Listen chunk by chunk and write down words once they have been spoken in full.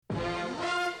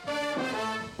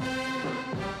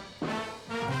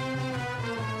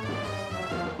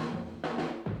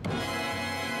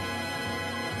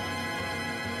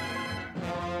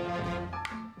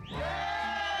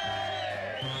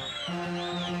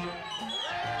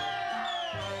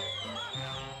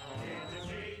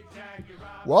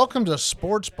Welcome to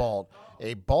Sports Vault,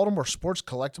 a Baltimore sports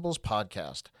collectibles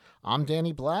podcast. I'm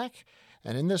Danny Black,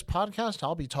 and in this podcast,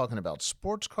 I'll be talking about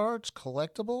sports cards,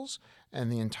 collectibles,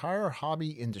 and the entire hobby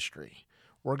industry.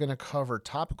 We're going to cover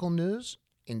topical news,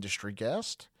 industry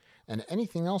guests, and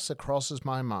anything else that crosses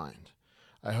my mind.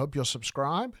 I hope you'll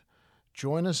subscribe,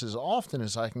 join us as often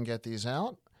as I can get these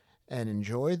out, and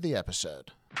enjoy the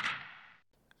episode.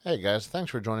 Hey guys,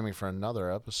 thanks for joining me for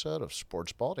another episode of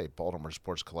Sports Vault, a Baltimore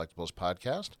sports collectibles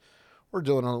podcast. We're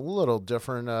doing a little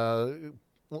different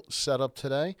setup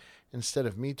today. Instead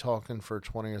of me talking for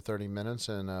 20 or 30 minutes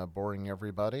and boring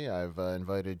everybody, I've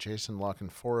invited Jason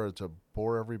Lockenfora to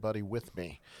bore everybody with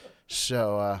me.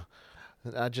 So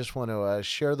I just want to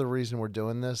share the reason we're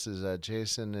doing this is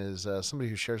Jason is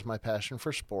somebody who shares my passion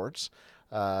for sports.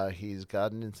 He's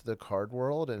gotten into the card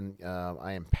world, and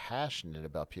I am passionate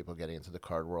about people getting into the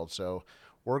card world. So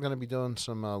we're going to be doing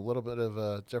some little bit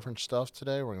of different stuff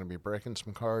today. We're going to be breaking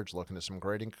some cards, looking at some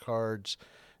grading cards,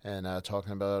 and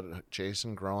talking about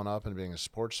Jason growing up and being a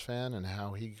sports fan and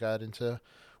how he got into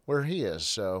where he is.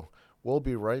 So we'll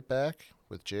be right back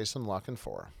with Jason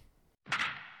Lockenfora.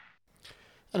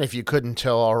 And if you couldn't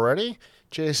tell already,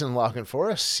 Jason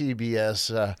Lockenfora,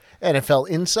 CBS NFL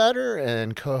insider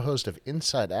and co-host of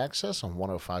Inside Access on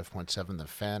 105.7 The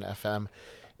Fan FM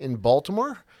in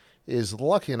Baltimore, is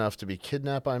lucky enough to be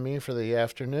kidnapped by me for the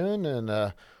afternoon,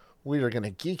 and we are going to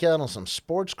geek out on some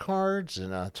sports cards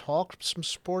and talk some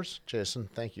sports. Jason,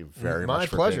 thank you very much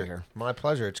for being here. My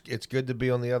pleasure. It's good to be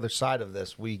on the other side of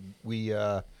this. We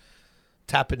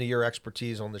tap into your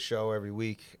expertise on the show every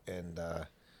week, and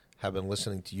have been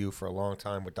listening to you for a long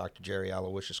time with Dr. Jerry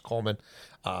Aloysius Coleman.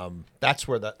 That's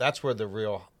where the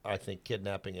real, I think,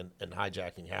 kidnapping and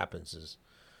hijacking happens, is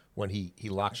when he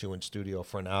locks you in studio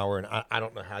for an hour. And I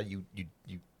don't know how you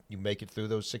make it through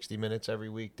those 60 minutes every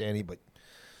week, Danny, but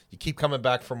you keep coming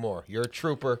back for more. You're a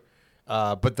trooper.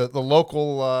 But the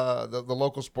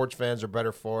local sports fans are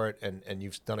better for it, and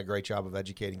you've done a great job of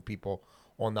educating people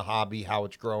on the hobby, how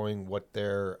it's growing, what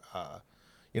their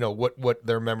what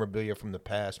their memorabilia from the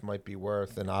past might be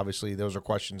worth. And obviously those are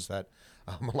questions that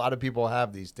a lot of people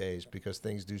have these days because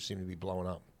things do seem to be blowing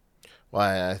up.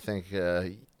 Well, I think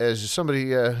as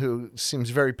somebody who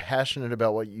seems very passionate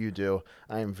about what you do,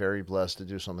 I am very blessed to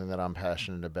do something that I'm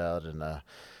passionate about. And,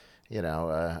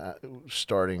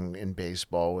 starting in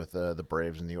baseball with the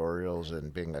Braves and the Orioles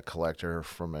and being a collector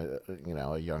from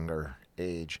a younger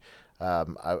age,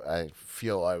 I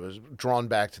feel I was drawn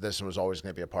back to this and was always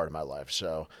going to be a part of my life.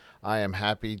 So I am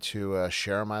happy to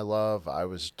share my love. I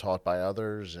was taught by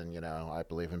others, and, I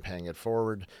believe in paying it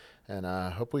forward. And I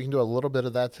hope we can do a little bit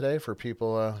of that today for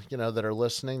people, that are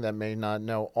listening that may not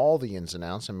know all the ins and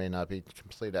outs and may not be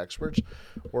complete experts.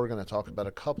 We're going to talk about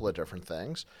a couple of different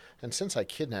things. And since I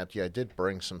kidnapped you, I did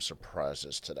bring some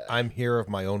surprises today. I'm here of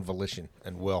my own volition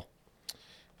and will.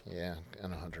 Yeah,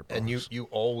 and $100. And you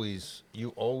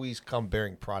always come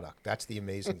bearing product. That's the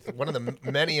amazing thing. One of the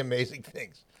many amazing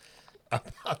things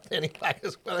about Danny Black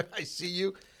is when I see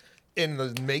you in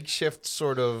the makeshift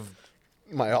sort of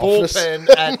my office bullpen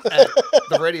at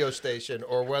the radio station,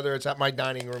 or whether it's at my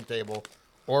dining room table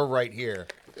or right here.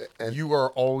 And you are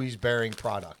always bearing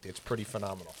product. It's pretty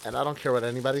phenomenal. And I don't care what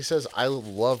anybody says. I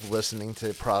love listening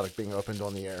to product being opened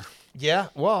on the air. Yeah,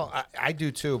 well, I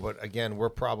do too, but again, we're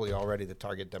probably already the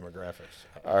target demographics.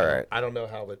 All right. I don't know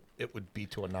how it would be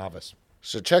to a novice.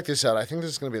 So check this out. I think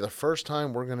this is going to be the first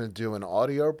time we're going to do an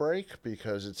audio break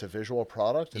because it's a visual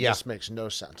product, and this makes no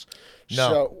sense. No.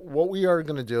 So what we are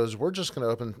going to do is we're just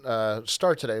going to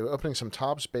start today opening some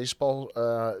Topps Baseball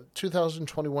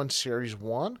 2021 Series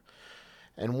 1.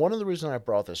 And one of the reasons I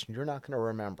brought this, you're not going to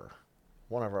remember,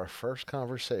 one of our first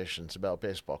conversations about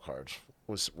baseball cards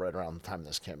was right around the time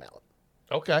this came out.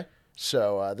 Okay.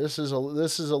 So this is a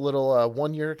little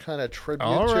 1 year kind of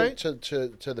tribute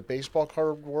to the baseball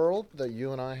card world that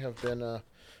you and I have been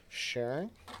sharing.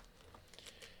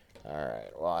 All right.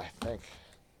 Well, I think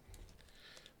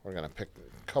we're gonna pick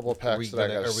a couple of packs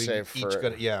that I gotta save for.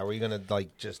 Are we gonna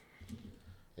just?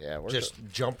 Yeah,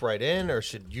 jump right in, or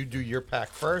should you do your pack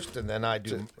first and then I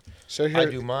do? I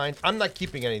do mine. I'm not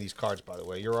keeping any of these cards, by the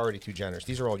way. You're already too generous.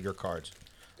 These are all your cards.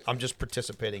 I'm just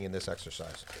participating in this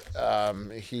exercise.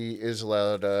 He is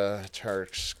allowed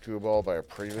Tarek Skubal by a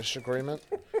previous agreement.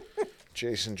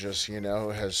 Jason just,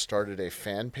 has started a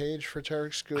fan page for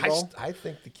Tarek Skubal. I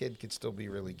think the kid could still be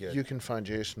really good. You can find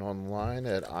Jason online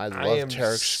at I am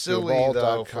silly,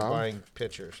 though, for ilovetarekskubal.com. buying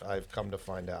pitchers. I've come to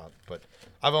find out. But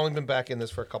I've only been back in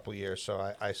this for a couple years,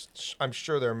 so I'm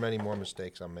sure there are many more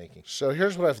mistakes I'm making. So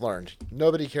here's what I've learned.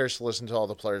 Nobody cares to listen to all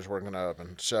the players we're going to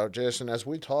open. So, Jason, as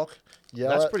we talk,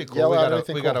 That's pretty cool. We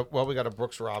got a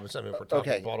Brooks Robinson. I mean, if we're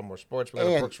talking Baltimore sports. We got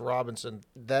a Brooks Robinson.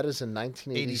 That is a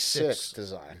 1986 86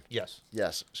 design. Yes.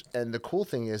 Yes. And the cool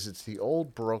thing is it's the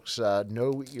old Brooks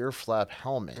no ear flap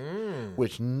helmet,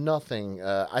 which nothing.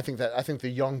 I think the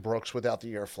young Brooks without the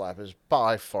ear flap is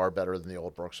by far better than the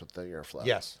old Brooks with the ear flap.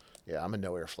 Yes. Yeah, I'm a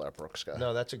no ear flap Brooks guy.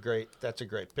 No, that's a great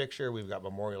picture. We've got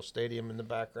Memorial Stadium in the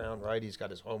background, right? He's got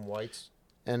his home whites.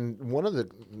 And one of the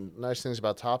nice things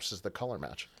about Topps is the color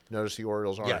match. Notice the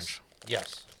Orioles orange.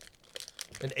 Yes.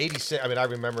 In 86, I mean, I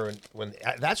remember when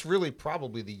that's really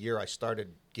probably the year I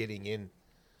started getting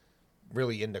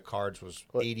really into cards was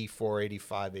 84,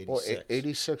 85, 86. Well,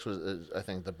 86 was, I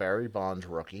think, the Barry Bonds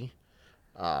rookie.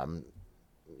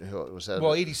 Who was that?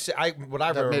 Well, 86. What I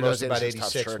remember most about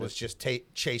 86 was just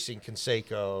chasing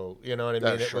Canseco. You know what I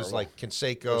mean? Sure. It was like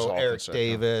Canseco, Eric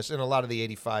Davis, and a lot of the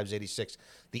 85s, 86.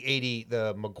 The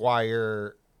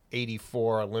McGuire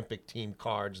 84 Olympic team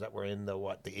cards that were in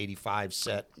the 85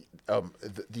 set.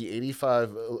 The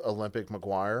 85 Olympic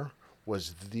McGuire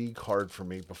was the card for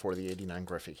me before the 89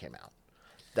 Griffey came out.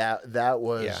 That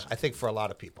was... Yeah, I think for a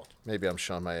lot of people. Maybe I'm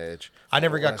showing my age. I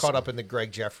never got caught up in the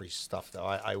Greg Jeffries stuff, though.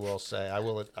 I will say.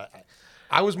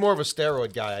 I was more of a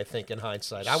steroid guy, I think, in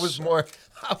hindsight. I was more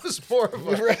of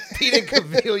a Peter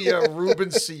Cavilla,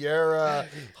 Ruben Sierra,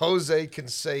 Jose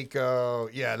Canseco.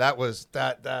 Yeah, that was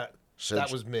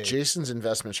me. Jason's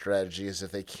investment strategy is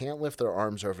if they can't lift their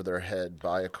arms over their head,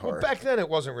 buy a card. Well, back then it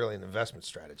wasn't really an investment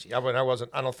strategy. I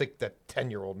don't think that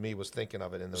 10-year-old me was thinking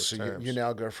of it in those terms. So you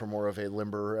now go for more of a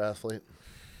limber athlete?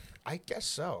 I guess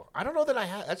so. I don't know that I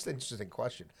have. That's the interesting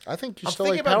question. I think I'm still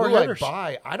thinking like about power who hitters. I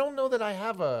buy. I don't know that I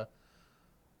have a.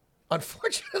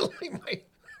 Unfortunately,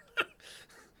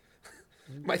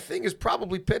 my thing is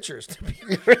probably pitchers, to be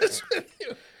honest with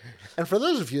you. And for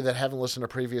those of you that haven't listened to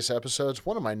previous episodes,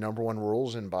 one of my number one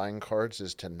rules in buying cards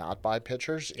is to not buy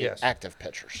pitchers. Yes. Active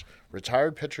pitchers.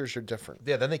 Retired pitchers are different.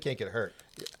 Yeah, then they can't get hurt.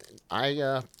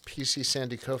 I PC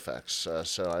Sandy Koufax,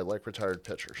 so I like retired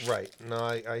pitchers. Right. No,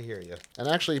 I hear you. And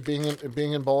actually, being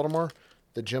in Baltimore,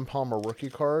 the Jim Palmer rookie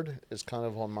card is kind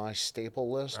of on my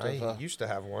staple list. I used to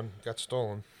have one. Got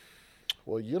stolen.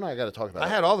 Well, you and I got to talk about it. I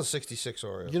had all the 66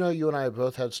 Orioles. You and I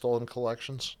both had stolen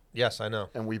collections. Yes, I know.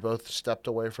 And we both stepped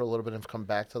away for a little bit and have come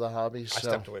back to the hobby. I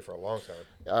stepped away for a long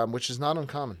time. Which is not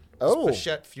uncommon.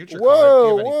 Bichette future card. Do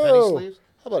you have any penny sleeves?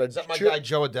 How about is that my guy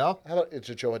Joe Adell? How about it's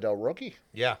a Joe Adell rookie?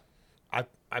 Yeah.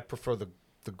 I prefer the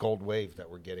gold wave that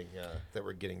we're getting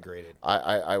graded.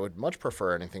 I would much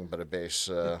prefer anything but a base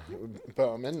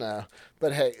Bowman.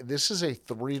 But hey, this is a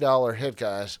 $3 hit,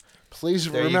 guys. Please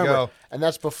remember, and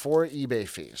that's before eBay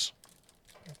fees.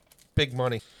 Big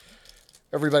money.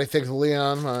 Everybody thank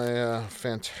Leon, my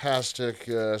fantastic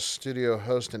studio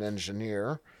host and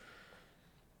engineer.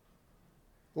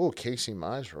 Oh, Casey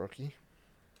Mize rookie.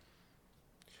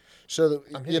 So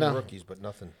I'm hitting rookies, but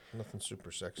nothing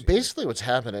super sexy. Basically, what's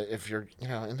happening if you're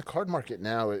in the card market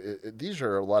now, these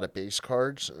are a lot of base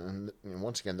cards, and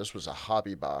once again, this was a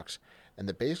hobby box, and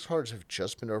the base cards have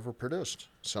just been overproduced.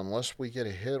 So unless we get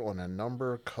a hit on a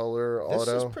number, color, auto,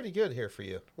 this is pretty good here for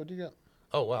you. What do you got?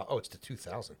 Oh wow! Oh, it's the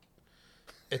 2000.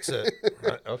 It's a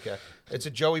okay. It's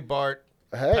a Joey Bart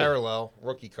parallel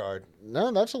rookie card.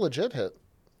 No, that's a legit hit.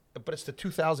 But it's the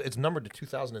 2000. It's numbered to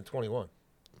 2021.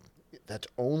 That's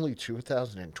only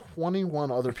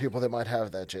 2021 other people that might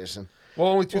have that, Jason. Well,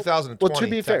 only 2020. Well, to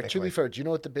be fair, do you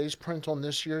know what the base print on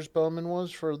this year's Bowman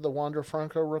was for the Wander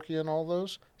Franco rookie and all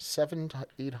those? 700,000 to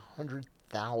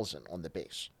 800,000 on the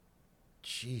base.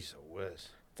 Jeez, whiz.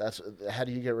 That's how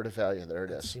do you get rid of value? There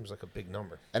it is. Seems like a big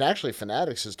number. And actually,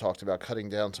 Fanatics has talked about cutting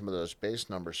down some of those base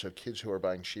numbers so kids who are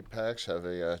buying cheap packs have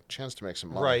a chance to make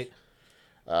some money. Right.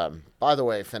 By the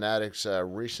way, Fanatics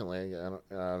recently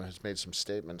has made some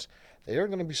statements. They are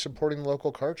going to be supporting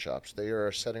local card shops. They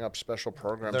are setting up special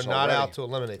programs. They're not out to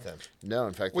eliminate them. No,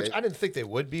 in fact, I didn't think they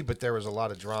would be, but there was a lot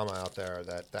of drama out there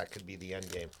that could be the end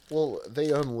game. Well,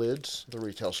 they own Lids, the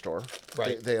retail store.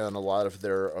 Right. They own a lot of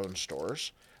their own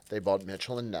stores. They bought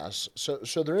Mitchell and Ness, so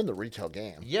they're in the retail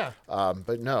game. Yeah.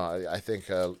 But no, I think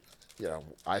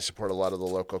I support a lot of the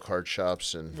local card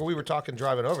shops, and we were talking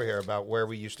driving over here about where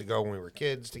we used to go when we were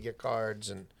kids to get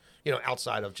cards, and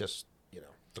outside of just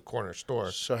the corner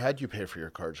store. So how'd you pay for your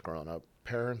cards growing up?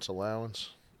 Parents'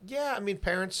 allowance? Yeah, I mean,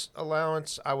 parents'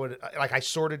 allowance. I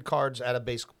sorted cards at a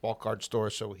baseball card store,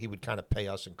 so he would kind of pay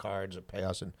us in cards or pay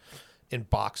us in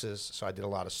boxes. So I did a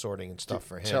lot of sorting and stuff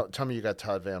for him. Tell me you got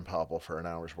Todd Van Poppel for an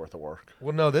hour's worth of work.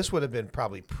 Well, no, this would have been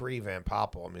probably pre-Van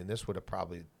Poppel. I mean, this would have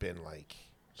probably been like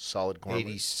Solid gourmet.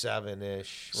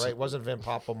 87-ish, right? Wasn't Van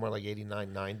Poppel more like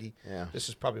 89, 90? Yeah. This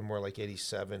is probably more like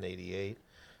 87, 88.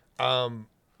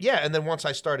 Yeah, and then once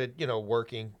I started,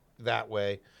 working that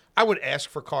way, I would ask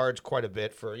for cards quite a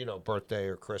bit for, birthday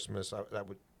or Christmas. That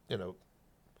would, oh,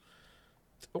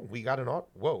 we got an art.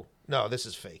 Whoa. No, this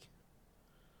is fake.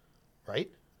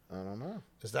 Right? I don't know.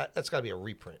 That's got to be a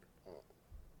reprint.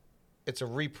 It's a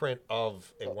reprint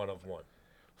of a one of one.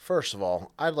 First of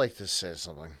all, I'd like to say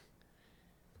something.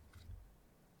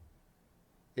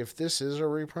 If this is a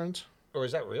reprint, Or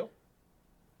is that real?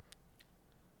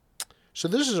 so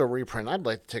this is a reprint, I'd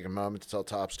like to take a moment to tell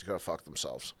Topps to go fuck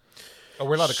themselves. Oh,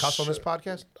 we're allowed to cuss on this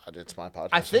podcast? It's my podcast.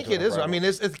 I think I'm it doing is. I right.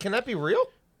 mean, can that be real?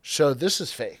 So this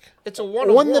is fake. It's a one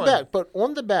of one. On the back, but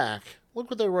on the back, look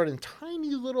what they wrote in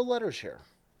tiny little letters here.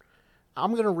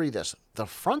 I'm going to read this. The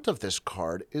front of this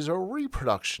card is a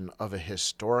reproduction of a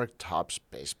historic Topps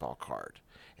baseball card.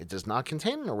 It does not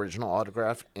contain an original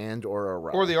autograph and or a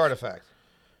relic. Or the artifact.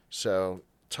 So,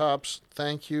 Topps,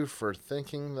 thank you for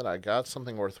thinking that I got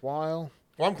something worthwhile.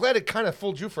 Well, I'm glad it kind of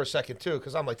fooled you for a second too,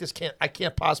 because I'm like, I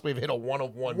can't possibly have hit a one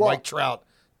of one Well- Mike Trout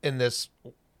in this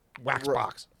wax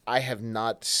box. I have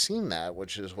not seen that,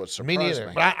 which is what Me surprised me.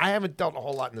 neither. But I haven't dealt a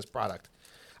whole lot in this product.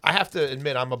 I have to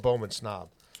admit, I'm a Bowman snob.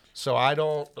 So I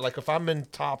don't, like, if I'm in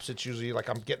Topps, it's usually like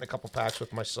I'm getting a couple packs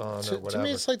with my son or to whatever.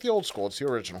 me, it's like the old school. It's the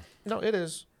original. No, it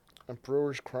is. A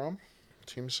Brewers Chrome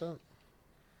team set.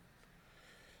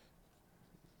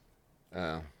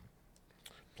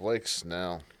 Blake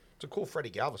Snell. It's a cool Freddie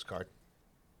Galvis card.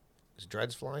 His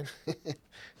dreads flying.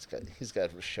 He's got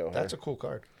a show. That's a cool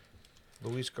card.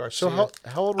 Luis Garcia. So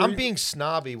how old were I'm you? being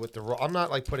snobby with I'm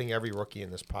not like putting every rookie in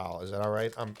this pile. Is that all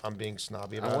right? I'm being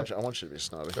snobby about it. I want you to be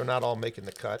snobby. They're not all making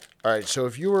the cut. All right. So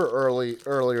if you were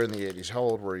earlier in the '80s, how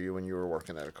old were you when you were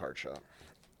working at a card shop?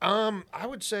 I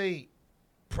would say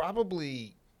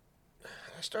probably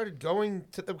I started going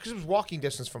to because it was walking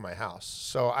distance from my house,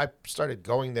 so I started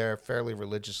going there fairly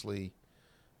religiously.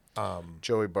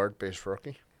 Joey Bart, base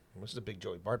rookie. This is a big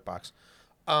Joey Bart box.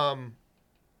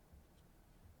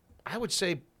 I would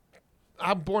say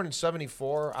I'm born in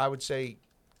 74. I would say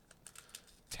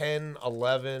 10,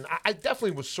 11. I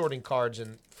definitely was sorting cards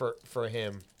for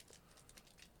him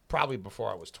probably before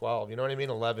I was 12. You know what I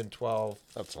mean? 11, 12.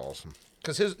 That's awesome.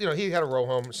 Because he had a row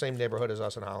home, same neighborhood as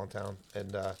us in Hollandtown.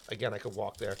 And, again, I could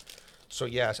walk there. So,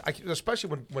 yes,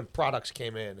 especially when products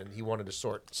came in and he wanted to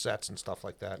sort sets and stuff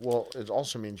like that. Well, it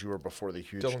also means you were before the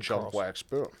huge Dylan junk Charles. wax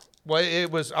boom. Well, I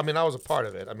was a part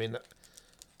of it. I mean,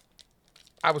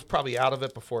 I was probably out of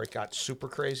it before it got super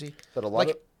crazy. But a lot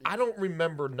of I don't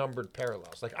remember numbered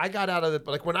parallels. Like, I got out of it,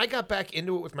 but like when I got back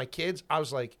into it with my kids, I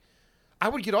was like, I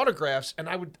would get autographs, and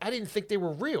I didn't think they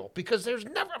were real because there's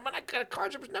never. When I got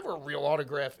cards, there was never a real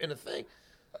autograph in a thing.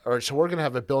 All right, so we're gonna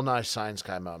have a Bill Nye Science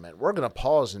Guy moment. We're gonna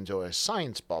pause and do a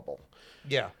science bubble.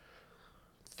 Yeah.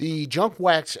 The junk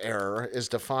wax era is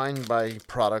defined by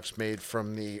products made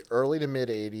from the early to mid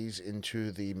 '80s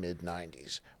into the mid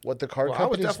 '90s. What the card Well, I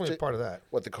was companies definitely a part of that.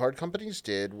 What the card companies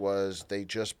did was they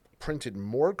just printed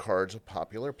more cards of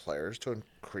popular players to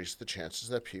increase the chances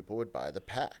that people would buy the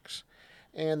packs.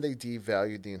 And they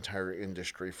devalued the entire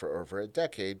industry for over a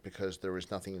decade because there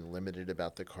was nothing limited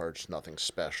about the cards, nothing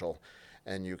special,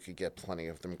 and you could get plenty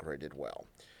of them graded well.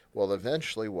 Well,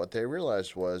 eventually what they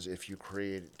realized was if you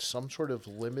created some sort of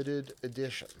limited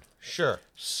edition, Sure.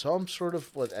 some sort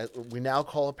of what we now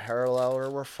call a parallel or a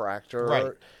refractor,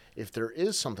 Right. if there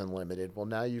is something limited, well,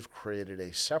 now you've created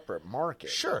a separate market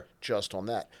Sure. just on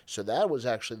that. So that was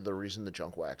actually the reason the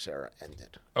junk wax era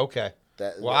ended. Okay.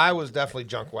 Well, I was definitely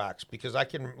junk wax because I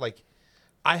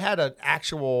had an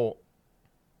actual.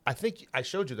 I think I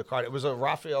showed you the card. It was a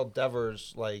Rafael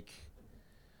Devers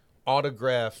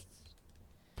autographed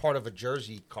part of a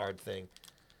jersey card thing,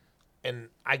 and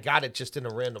I got it just in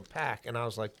a random pack, and I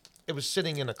was like, it was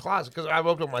sitting in a closet because I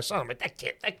opened it with my son. I'm like,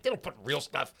 they don't put real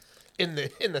stuff in the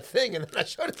thing, and then I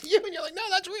showed it to you, and you're like, no,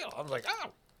 that's real. I was like,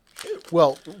 oh, shoot.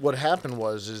 Well, what happened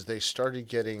was they started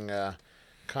getting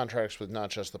contracts with not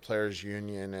just the players'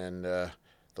 union and the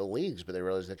leagues, but they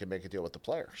realized they could make a deal with the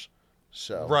players.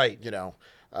 So, Right.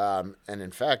 And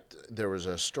in fact, there was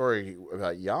a story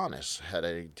about Giannis had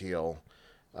a deal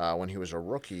when he was a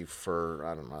rookie for,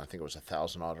 I don't know, I think it was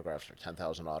 1,000 autographs or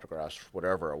 10,000 autographs,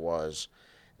 whatever it was.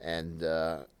 And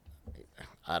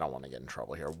I don't want to get in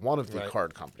trouble here. One of the Right.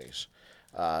 card companies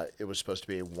it was supposed to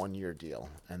be a 1-year deal,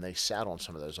 and they sat on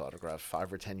some of those autographs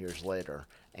 5 or 10 years later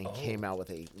and came out with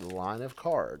a line of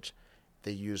cards.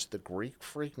 They used the Greek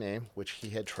Freak name, which he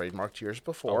had trademarked years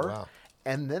before. wow.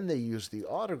 And then they used the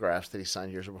autographs that he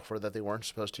signed years before that they weren't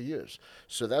supposed to use.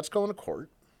 So that's going to court.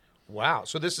 Wow.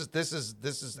 So this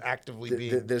is actively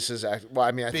being Well,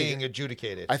 I mean, I being think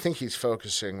adjudicated. I think he's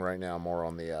focusing right now more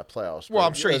on the playoffs. Well, but-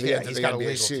 I'm sure or he's the end of he's the got a NBA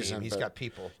legal season, team. He's but got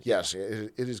people. Yes,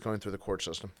 it is going through the court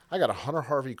system. I got a Hunter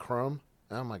Harvey Chrome.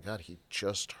 Oh my God, he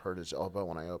just hurt his elbow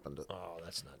when I opened it. Oh,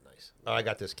 that's not nice. Oh, I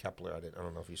got this Kepler. I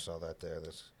don't know if you saw that there.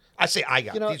 I say I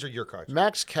got. You know, These are your cards.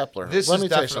 Max Kepler. This Let is me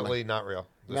tell you definitely something. not real.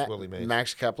 This Willie made.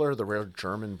 Max Kepler, the rare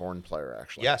German-born player,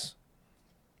 actually. Yes.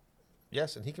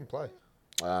 Yes, and he can play.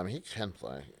 He can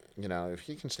play. You know, if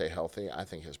he can stay healthy, I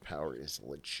think his power is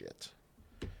legit.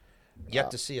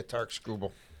 Yet to see a Tark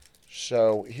Struble.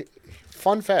 So,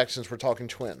 fun fact, since we're talking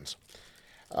Twins,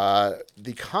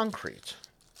 the concrete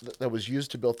that was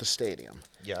used to build the stadium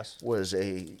Yes. was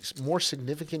a more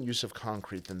significant use of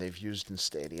concrete than they've used in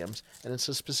stadiums, and it's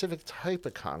a specific type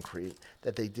of concrete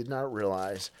that they did not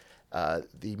realize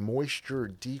the moisture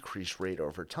decrease rate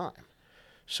over time.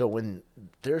 So when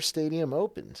their stadium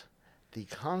opened, the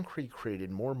concrete created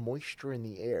more moisture in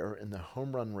the air, and the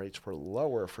home run rates were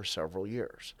lower for several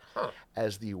years.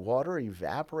 As the water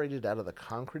evaporated out of the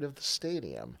concrete of the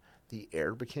stadium, the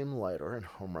air became lighter, and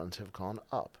home runs have gone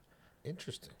up.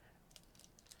 Interesting.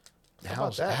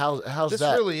 How's that? how's This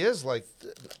that? really is like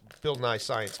Bill Nye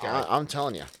Science Guy. I'm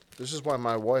telling you, this is why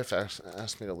my wife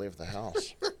asked me to leave the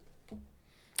house.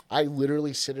 I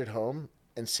literally sit at home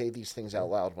and say these things out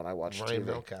loud when I watch Ryan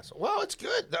TV. Melcastle. Well, it's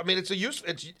good. I mean, it's a use.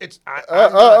 It's.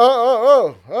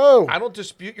 I don't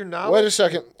dispute your knowledge. Wait a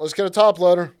second. Let's get a top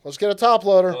loader.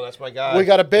 Oh, that's my guy. We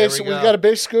got a base. There We go. got a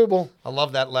base Scooble. I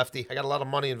love that lefty. I got a lot of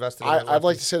money invested in that I'd like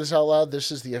lefty. to say this out loud.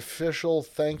 This is the official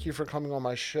thank you for coming on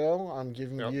my show. I'm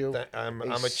giving Yep, you I'm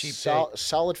a cheap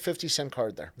solid 50-cent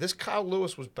card there. This Kyle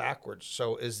Lewis was backwards.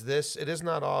 So is this? It is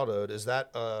not autoed. Is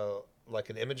that like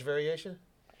an image variation?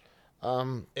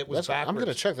 It was backwards. I'm going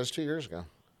to check this 2 years ago.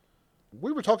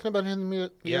 We were talking about him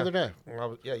the other day.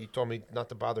 Well, yeah, you told me not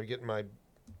to bother getting my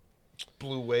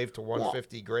Blue Wave to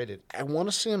 150 graded. I want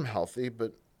to see him healthy,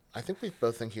 but I think we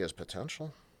both think he has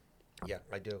potential. Yeah,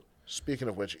 I do. Speaking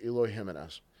of which, Eloy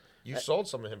Jimenez. You sold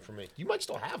some of him for me. You might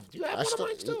still have. Do you have one of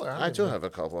mine still? Or I do have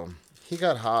a couple of them. He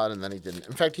got hot and then he didn't.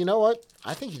 In fact, you know what?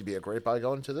 I think he'd be a great buy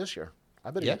going into this year. I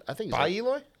bet. Yeah. I think buy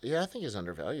Eloy. Yeah, I think he's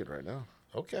undervalued right now.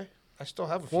 Okay, I still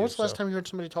have a few. When was the last time you heard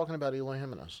somebody talking about Eloy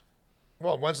Jimenez?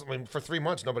 Well, for 3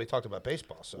 months nobody talked about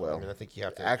baseball. So Well, I mean, I think you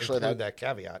have to actually include that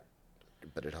caveat.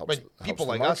 But it I helps. mean, people helps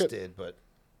like the us market. did, but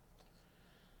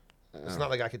it's not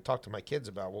like I could talk to my kids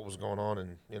about what was going on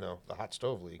in the hot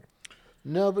stove league.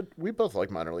 No, but we both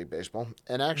like minor league baseball,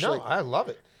 and actually, No, I love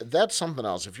it. that's something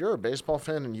else. If you're a baseball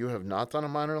fan and you have not done a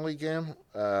minor league game,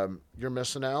 you're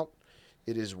missing out.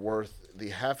 It is worth the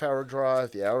half-hour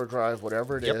drive, the hour drive,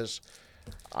 whatever it is.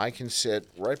 I can sit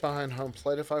right behind home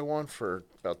plate if I want for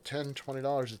about $10,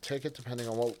 $20 a ticket, depending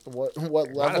on what A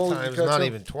level lot of you times, go not to.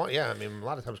 even 20. Yeah, I mean, a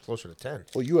lot of times closer to 10.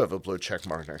 Well, you have a blue check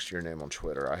mark next to your name on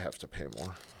Twitter. I have to pay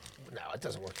more. No, it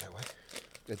doesn't work that way.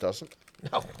 It doesn't?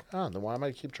 No. Oh, then why am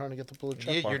I keep trying to get the blue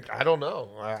check mark? I don't know.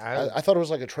 I thought it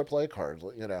was like a AAA card,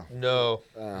 you know. No,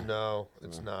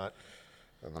 it's not.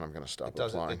 And then I'm going to stop It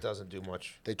doesn't. applying. It doesn't do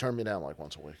much. They turn me down like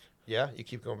once a week. Yeah, you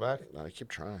keep going back. And I keep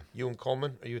trying. You and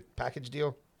Coleman, are you a package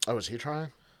deal? Oh, is he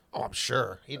trying? Oh, I'm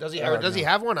sure. Does he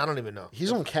have one? I don't even know.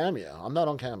 He's on Cameo. I'm not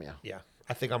on Cameo. Yeah,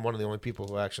 I think I'm one of the only people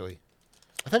who actually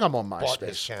I think I'm on bought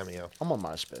his MySpace. cameo. I'm on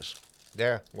MySpace.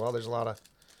 Yeah. Well, there's a lot of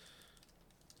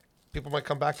people might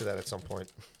come back to that at some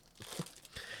point.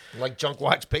 Like Junk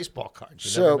Watch baseball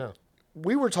cards. You never know. So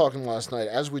we were talking last night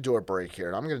as we do a break here,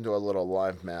 and I'm going to do a little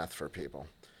live math for people.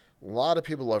 A lot of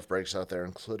people love breaks out there,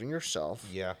 including yourself.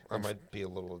 Yeah, I might be a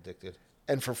little addicted.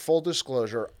 And for full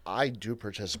disclosure, I do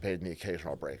participate in the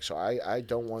occasional break, so I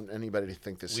don't want anybody to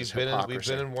think this is hypocrisy. We've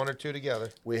been in one or two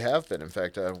together. We have been. In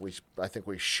fact, I think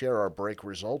we share our break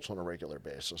results on a regular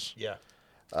basis. Yeah.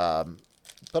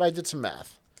 But I did some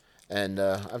math, and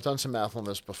I've done some math on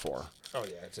this before. Oh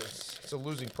yeah, it's a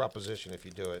losing proposition if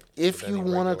you do it. If with you any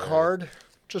want a regularity. card,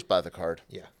 just buy the card.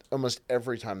 Yeah. Almost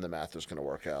every time the math is going to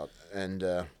work out. And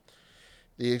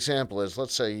the example is,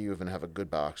 let's say you even have a good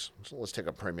box. So let's take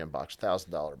a premium box,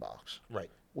 $1,000 box. Right.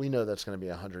 We know that's going to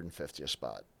be $150 a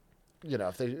spot. You know,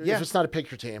 if Yeah. it's not a pick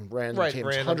your team, random team,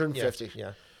 it's random, $150.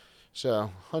 Yeah.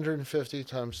 So 150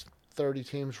 times 30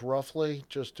 teams roughly,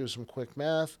 just do some quick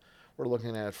math, we're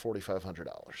looking at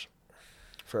 $4,500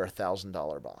 for a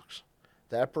 $1,000 box.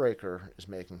 That breaker is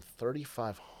making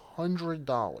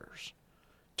 $3,500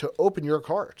 to open your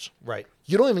cards. Right.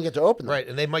 You don't even get to open them. Right,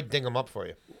 and they might ding them up for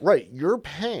you. Right. You're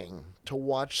paying to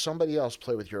watch somebody else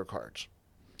play with your cards.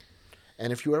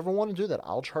 And if you ever want to do that,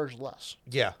 I'll charge less.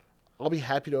 Yeah. I'll be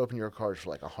happy to open your cards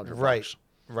for like $100. Right.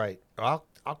 Right. I'll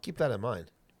keep that in mind.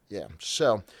 Yeah.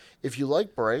 So if you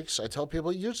like breaks, I tell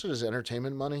people use it as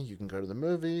entertainment money. You can go to the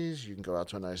movies. You can go out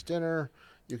to a nice dinner.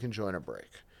 You can join a break.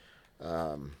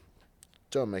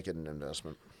 Don't make it an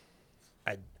investment.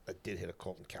 I did hit a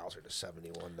Colton Cowser to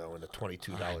 71 though in a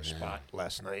 $22 spot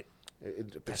last night.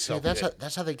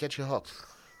 That's how they get you hooked.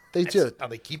 They do. How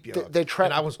they keep you. They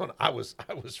track. And I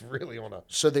was really on a.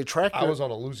 So they track. I was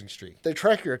on a losing streak. They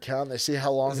track your account. They see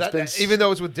how long it's been. Even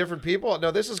though it's with different people.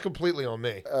 No, this is completely on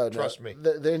me. Trust me.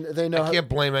 They know. I can't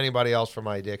blame anybody else for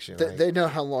my addiction. They know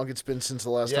how long it's been since the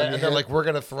last time. Yeah, and they're like, we're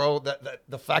gonna throw that.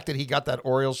 The fact that he got that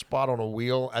Orioles spot on a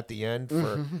wheel at the end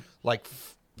for like.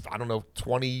 I don't know,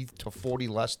 20 to 40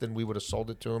 less than we would have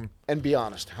sold it to him. And be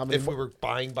honest, if we were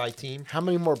buying by team. How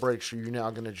many more breaks are you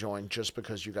now going to join just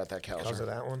because you got that Cowser? Because of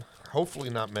that one? Hopefully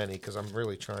not many, because I'm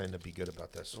really trying to be good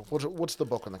about this. What's the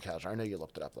book on the Cowser? I know you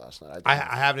looked it up last night. I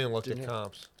haven't even looked at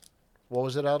comps. What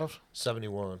was it out of?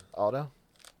 71. Auto?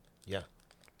 Yeah.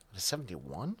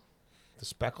 71? The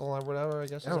Speckle or whatever, I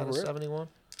guess, is out of 71?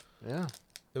 Yeah.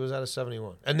 It was out of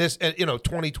 71. And this,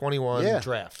 2021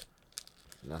 draft.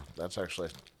 No, that's actually...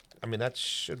 I mean, that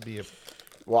should be a...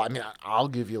 Well, I mean, I'll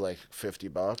give you like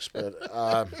 $50, but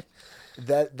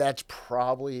that's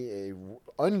probably a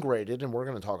ungraded, and we're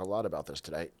going to talk a lot about this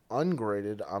today.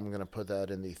 Ungraded, I'm going to put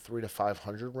that in the 300 to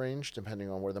 500 range,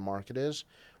 depending on where the market is,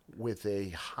 with a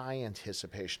high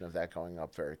anticipation of that going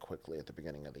up very quickly at the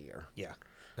beginning of the year. Yeah,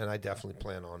 and I definitely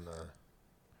plan on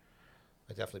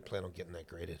getting that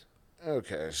graded.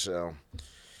 Okay, so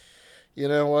you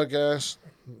know what, guys?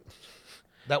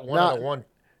 That 1-on-1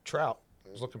 Trout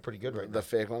is looking pretty good right now. The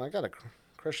fake one. I got a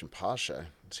Christian Pache.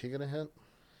 Is he going to hit?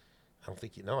 I don't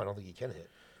think he can hit.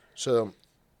 So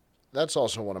that's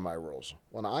also one of my rules.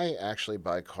 When I actually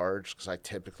buy cards, because I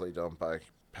typically don't buy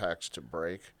packs to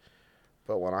break,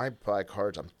 but when I buy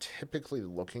cards, I'm typically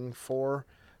looking for,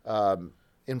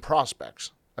 in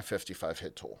prospects, a 55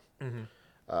 hit tool.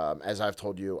 Mm-hmm. As I've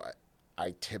told you,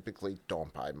 I typically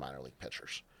don't buy minor league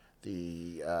pitchers.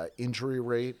 The injury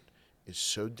rate is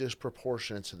so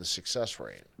disproportionate to the success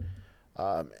rate.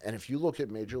 And if you look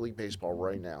at Major League Baseball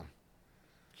right now,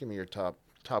 give me your top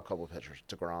couple of pitchers.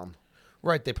 DeGrom.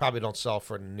 Right, they probably don't sell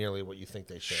for nearly what you think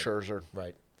they should. Scherzer.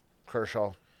 Right.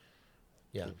 Kershaw.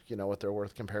 Yeah. You know what they're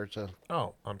worth compared to?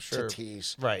 Oh, I'm sure.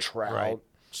 Tatis. Right. Trout. Right.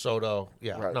 Soto.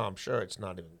 Yeah. Right. No, I'm sure it's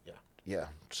not even. Yeah. Yeah.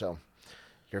 So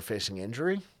you're facing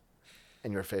injury,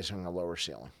 and you're facing a lower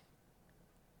ceiling.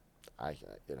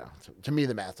 To me,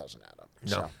 the math doesn't add up.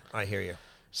 No, So, I hear you.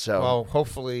 so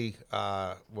Hopefully,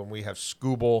 when we have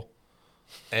Scooble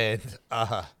and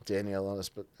Daniel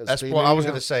that's what I was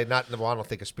going to say. I don't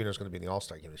think Espino's going to be in the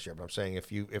All-Star game this year, but I'm saying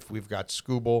if we've got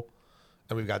Scooble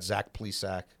and we've got Zach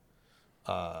Plesac,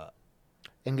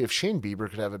 and if Shane Bieber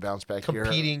could have a bounce back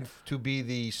competing to be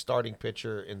the starting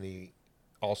pitcher in the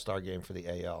All-Star game for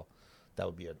the AL, that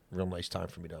would be a real nice time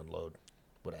for me to unload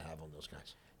what I have on those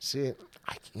guys. See,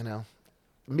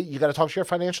 you got to talk to your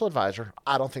financial advisor.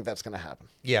 I don't think that's going to happen.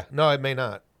 Yeah, no, it may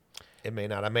not. It may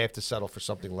not. I may have to settle for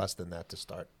something less than that to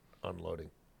start unloading.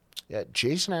 Yeah,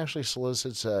 Jason actually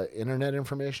solicits internet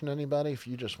information to anybody. If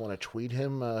you just want to tweet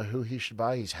him who he should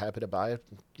buy, he's happy to buy it.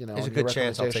 There's a good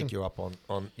chance I'll take you up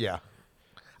on yeah.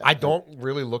 I don't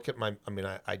really look at my.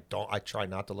 I don't. I try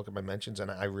not to look at my mentions, and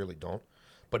I really don't.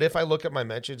 But if I look at my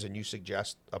mentions and you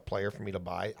suggest a player for me to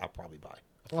buy, I'll probably buy.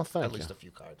 Well, thank you. At least a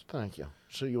few cards. Thank you.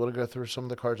 So you want to go through some of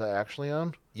the cards I actually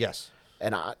own? Yes.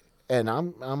 And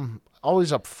I'm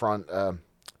always up front.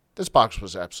 This box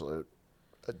was a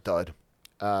dud.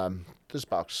 This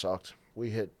box sucked. We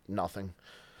hit nothing.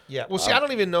 Yeah. Well, see, I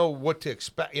don't even know what to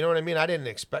expect. You know what I mean? I didn't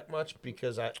expect much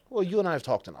because Well, you and I have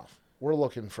talked enough. We're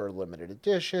looking for limited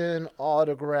edition,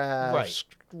 autographs,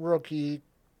 rookie,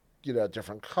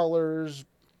 different colors.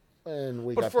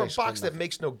 And but for a box that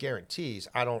makes no guarantees,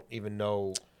 I don't even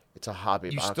know. It's a hobby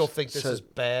box. You still think this is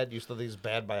bad? You still think it's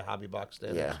bad by a hobby box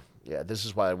standards? Yeah. This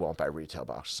is why I won't buy retail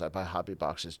boxes. I buy hobby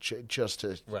boxes just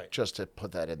to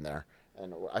put that in there.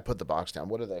 And I put the box down.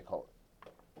 What do they call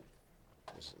it?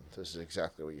 This is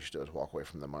exactly what you should do: is walk away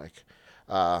from the mic.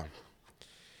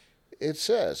 It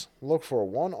says, "Look for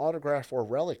one autograph or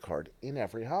relic card in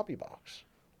every hobby box."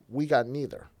 We got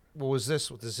neither. Well, does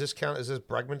this count? Is this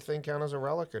Bregman thing count as a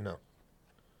relic or no?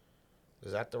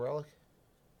 Is that the relic?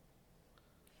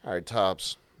 All right,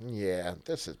 Tops. Yeah,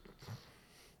 this is.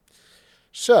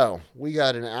 So we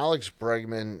got an Alex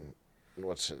Bregman.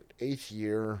 What's it? 8th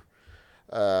year.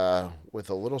 with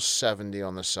a little 70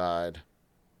 on the side.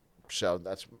 So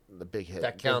that's the big hit.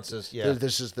 That counts as yeah.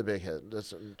 This is the big hit.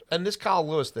 And this Kyle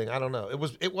Lewis thing, I don't know.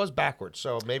 It was backwards,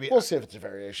 so maybe we'll see if it's a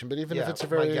variation. But even if it's a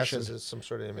variation, my guess is it's some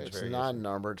sort of image it's variation. not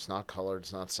numbered, it's not colored,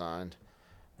 it's not signed.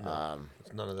 No,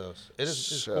 it's none of those. It's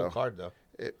so a cool card though.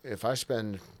 If I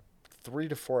spend 3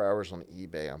 to 4 hours on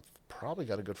eBay, I'm probably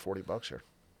got a good $40 here.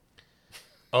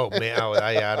 Oh man,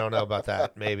 I don't know about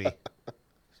that. Maybe.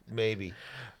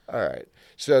 All right.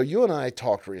 So you and I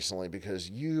talked recently because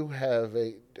you have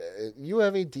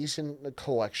a decent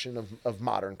collection of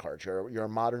modern cards. You're a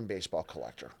modern baseball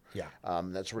collector. Yeah.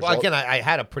 That's Well, again, I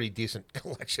had a pretty decent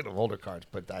collection of older cards,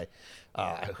 but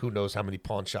who knows how many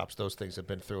pawn shops those things have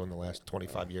been through in the last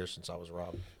 25 years since I was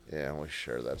robbed. Yeah, we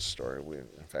share that story.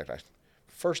 In fact,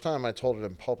 first time I told it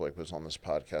in public was on this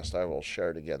podcast. I will share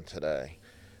it again today.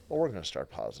 Well, we're going to start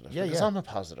positive. Yeah, because yeah. I'm a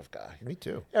positive guy. Me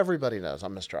too. Everybody knows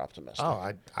I'm Mr. Optimistic.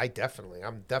 Oh, I'm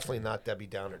definitely not Debbie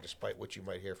Downer, despite what you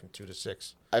might hear from 2 to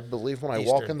 6. I believe when I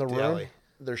walk in the room,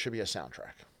 there should be a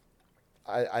soundtrack.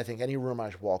 I think any room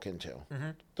I walk into,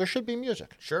 there should be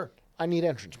music. Sure. I need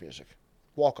entrance music,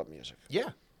 walk-up music.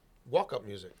 Yeah, walk-up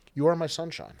music. You Are My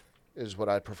Sunshine is what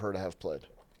I prefer to have played.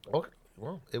 Okay.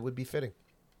 Well, it would be fitting.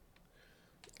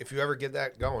 If you ever get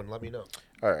that going, let me know.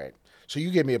 All right. So you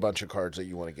gave me a bunch of cards that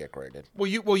you want to get graded. Well,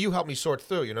 you helped me sort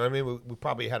through. You know what I mean? We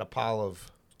probably had a pile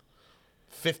of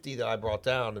 50 that I brought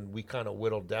down, and we kind of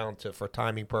whittled down to, for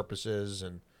timing purposes,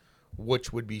 and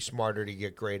which would be smarter to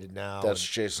get graded now. That's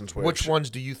Jason's way. Which ones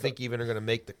do you think even are going to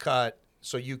make the cut?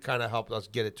 So you kind of helped us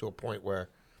get it to a point where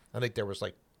I think there was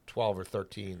like 12 or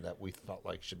 13 that we felt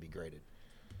like should be graded.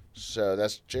 So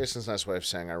that's Jason's nice way of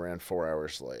saying I ran 4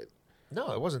 hours late.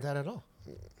 No, it wasn't that at all.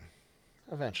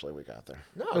 Eventually, we got there.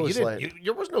 No, it was you didn't. late.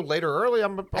 There was no late or early.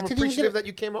 I'm appreciative that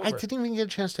you came over. I didn't even get a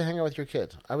chance to hang out with your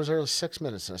kid. I was early 6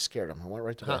 minutes and I scared him. I went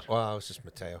right to bed. Well, I was just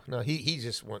Mateo. No, he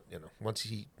just went. Once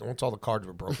all the cards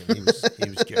were broken, he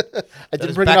was good. I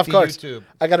didn't bring enough cards. YouTube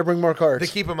I got to bring more cards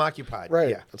to keep him occupied.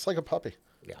 Right. Yeah. It's like a puppy.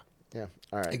 Yeah. Yeah.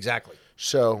 All right. Exactly.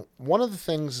 So one of the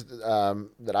things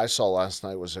that I saw last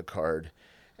night was a card.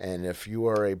 And if you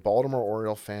are a Baltimore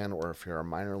Oriole fan or if you're a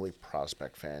minor league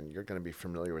prospect fan, you're going to be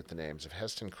familiar with the names of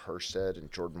Heston Kjerstad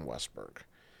and Jordan Westburg.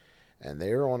 And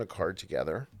they are on a card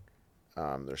together.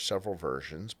 There's several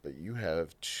versions, but you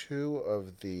have two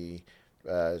of the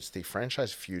it's the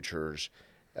franchise futures.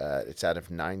 It's out of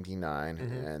 99,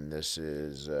 and this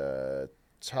is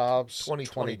Topps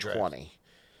 2020.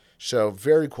 So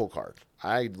very cool card.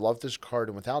 I love this card,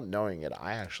 and without knowing it,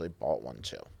 I actually bought one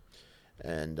too.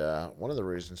 And one of the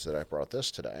reasons that I brought this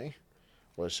today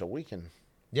was so we can...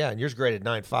 Yeah, and yours graded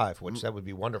 9.5, which that would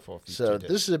be wonderful if you So did.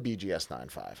 this is a BGS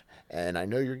 9.5, and I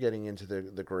know you're getting into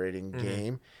the grading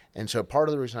game, and so part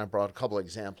of the reason I brought a couple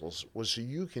examples was so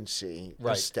you can see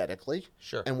aesthetically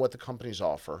and what the companies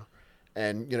offer,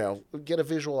 and get a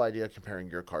visual idea comparing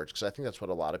your cards, because I think that's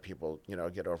what a lot of people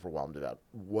get overwhelmed about.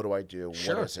 What do I do?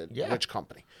 What is it? Yeah. Which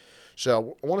company?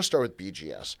 So I want to start with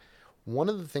BGS. One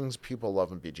of the things people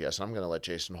love in BGS, and I'm going to let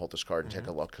Jason hold this card and take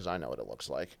a look because I know what it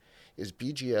looks like, is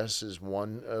BGS is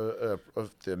one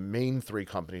of the main three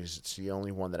companies. It's the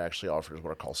only one that actually offers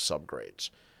what are called subgrades.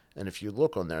 And if you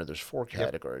look on there, there's 4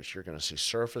 categories. You're going to see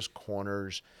surface,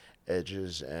 corners,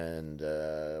 edges, and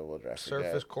what did I forget?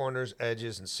 Surface, corners,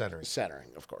 edges, and centering. Centering,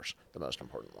 of course, the most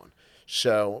important one.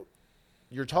 So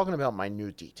you're talking about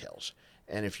minute details.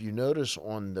 And if you notice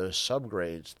on the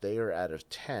subgrades, they are out of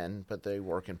 10, but they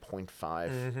work in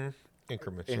 0.5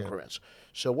 increments. Yeah.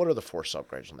 So what are the 4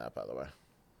 subgrades on that, by the way?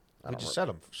 We just said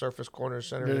them. Surface, corners,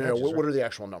 centering, No. edges. What are the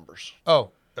actual numbers?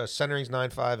 Oh, centering's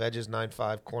 9.5, edges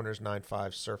 9.5, corners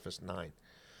 9.5, surface 9.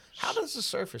 How does the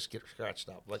surface get scratched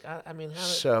up?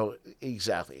 So,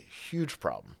 exactly. Huge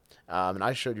problem. And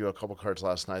I showed you a couple cards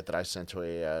last night that I sent to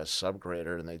a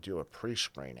subgrader, and they do a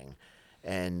pre-screening.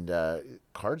 And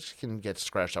cards can get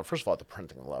scratched out, first of all, at the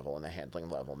printing level and the handling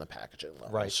level and the packaging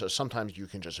level. Right. So sometimes you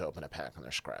can just open a pack and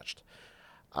they're scratched.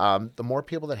 The more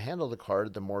people that handle the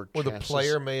card, the more chances... Or the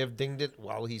player may have dinged it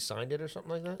while he signed it or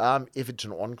something like that? If it's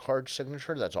an on-card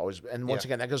signature, that's always... And once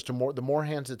again, that goes to the more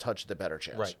hands that touch it, the better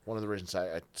chance. Right. One of the reasons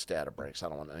I stay out of breaks. I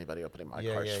don't want anybody opening my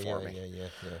cards for me.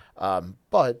 Yeah.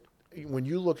 But when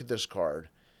you look at this card,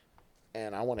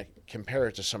 and I want to compare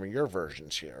it to some of your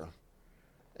versions here,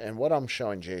 and what I'm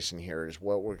showing Jason here is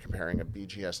what we're comparing a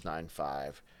BGS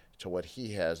 9.5 to what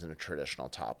he has in a traditional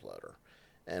top loader.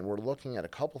 And we're looking at a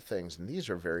couple things, and these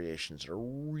are variations that are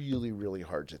really, really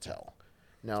hard to tell.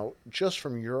 Now, just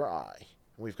from your eye,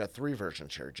 we've got 3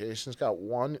 versions here. Jason's got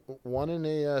one in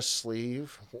a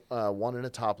sleeve, one in a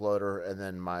top loader, and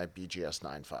then my BGS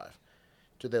 9.5.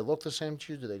 Do they look the same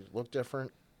to you? Do they look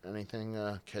different? Anything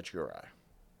catch your eye?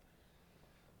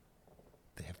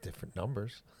 they have different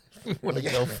numbers. If we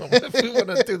want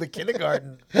to do the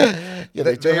kindergarten, Yeah,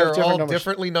 they do have are different all numbers.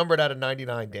 differently numbered out of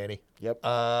 99, Danny. Yep.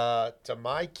 To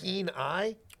my keen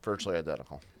eye, Virtually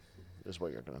identical is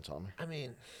what you're going to tell me. I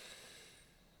mean,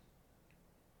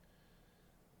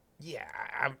 yeah,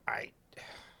 I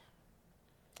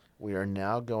We are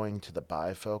now going to the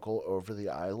bifocal over the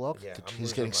eye look. yeah,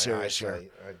 He's getting serious here.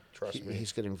 Trust me.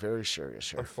 He's getting very serious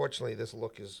here. Unfortunately, this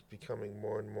look is becoming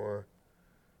more and more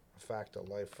a fact of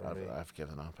life for me. I've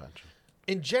given up, actually.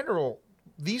 In general,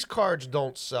 these cards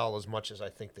don't sell as much as I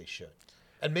think they should.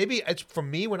 And maybe it's for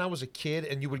me when I was a kid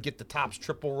and you would get the Topps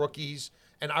triple rookies,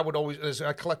 and I would always, as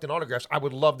I collected autographs, I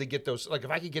would love to get those. Like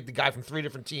if I could get the guy from 3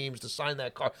 different teams to sign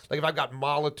that card, like if I got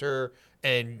Molitor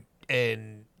and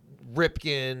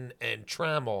Ripken and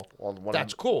Trammell, Well,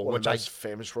 that's cool. One of Which the most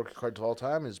famous rookie cards of all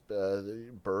time is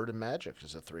Bird and Magic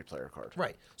is a 3-player card.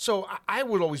 Right. So I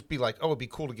would always be like, oh, it'd be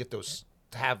cool to get those,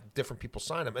 to have different people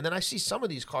sign them. And then I see some of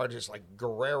these cards, it's like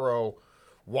Guerrero,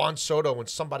 Juan Soto, and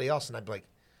somebody else, and I'd be like,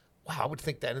 wow, I would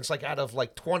think that. And it's like out of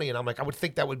like 20, and I'm like, I would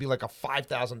think that would be like a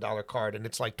 $5,000 card, and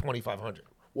it's like $2,500.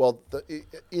 Well,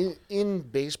 in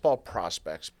baseball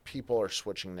prospects, people are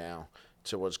switching now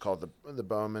to what's called the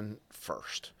Bowman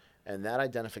first. And that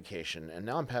identification, and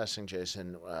now I'm passing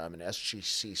Jason an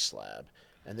SGC slab,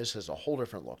 and this has a whole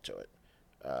different look to it.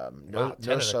 No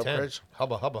 10 out of sub 10. grades.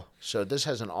 Hubba. So this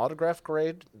has an autograph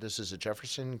grade. This is a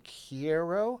Jefferson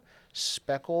Quiero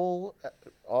Speckle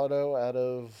auto out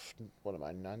of, what am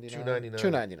I, 99?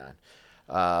 $299.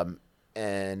 $299.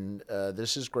 And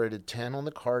this is graded 10 on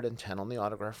the card and 10 on the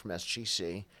autograph from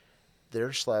SGC.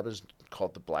 Their slab is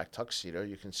called the Black Tuxedo.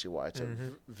 You can see why it's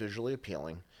visually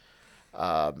appealing.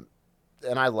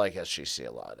 And I like SGC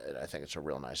a lot. I think it's a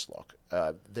real nice look.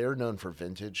 They're known for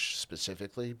vintage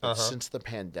specifically, but since the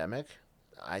pandemic,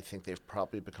 I think they've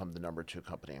probably become the number 2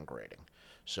 company in grading.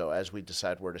 So as we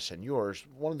decide where to send yours,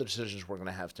 one of the decisions we're going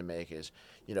to have to make is,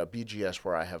 BGS,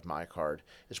 where I have my card,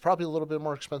 is probably a little bit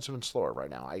more expensive and slower right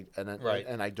now.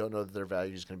 And I don't know that their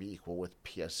value is going to be equal with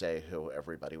PSA, who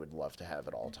everybody would love to have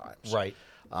at all times. Right.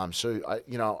 So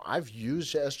I've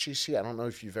used SGC. I don't know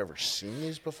if you've ever seen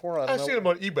these before. I've seen them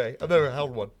on eBay. I've never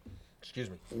held one. Excuse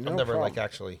me. No I've never problem.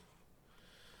 actually,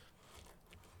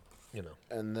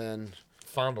 And then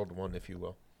fondled one, if you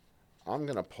will. I'm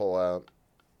going to pull out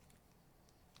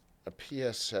a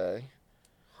PSA,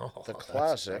 the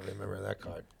classic. I remember that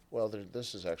card. Well,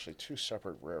 this is actually 2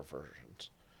 separate rare versions.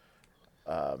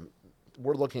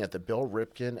 We're looking at the Bill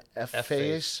Ripken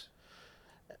F-Face.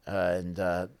 And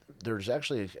there's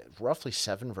actually roughly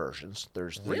 7 versions.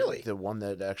 There's the one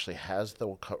that actually has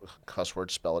the cuss word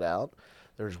spelled out.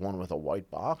 There's one with a white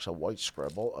box, a white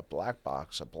scribble, a black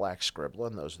box, a black scribble,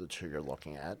 and those are the 2 you're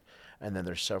looking at. And then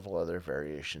there's several other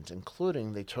variations,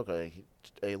 including they took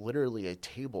literally a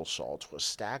table saw to a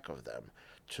stack of them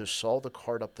to saw the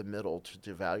card up the middle to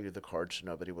devalue the card so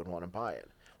nobody would want to buy it.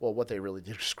 Well, what they really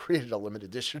did was created a limited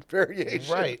edition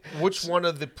variation. Right. Which one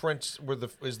of the prints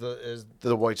is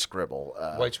the white scribble?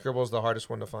 White scribble is the hardest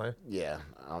one to find? Yeah,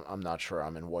 I'm not sure.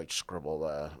 I'm in white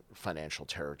scribble financial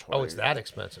territory. Oh, it's that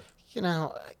expensive.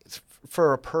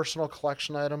 For a personal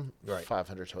collection item, right.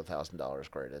 $500 to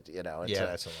 $1,000 graded.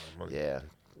 That's a lot of money. Yeah,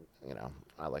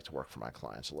 I like to work for my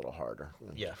clients a little harder.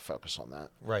 Yeah. Focus on that.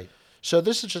 Right. So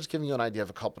this is just giving you an idea of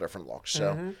a couple different looks.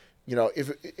 So,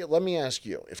 let me ask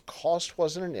you, if cost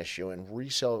wasn't an issue and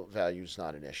resale value is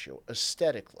not an issue,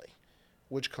 aesthetically,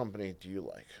 which company do you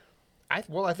like? I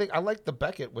think I like the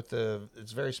Beckett with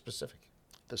it's very specific.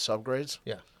 The subgrades?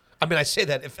 Yeah. I mean, I say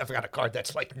that if I've got a card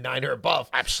that's like 9 or above.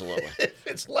 Absolutely. If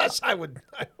it's less, I would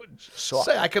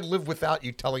say I could live without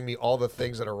you telling me all the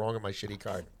things that are wrong with my shitty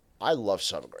card. I love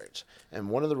subgrades. And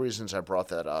one of the reasons I brought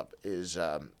that up is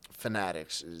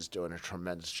Fanatics is doing a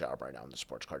tremendous job right now in the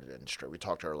sports card industry. We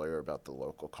talked earlier about the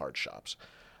local card shops.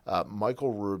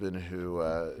 Michael Rubin, who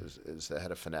is the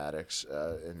head of Fanatics.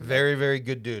 Very, very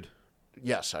good dude.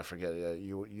 Yes, I forget.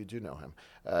 You do know him.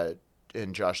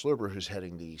 And Josh Luber, who's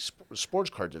heading the sports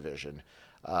card division,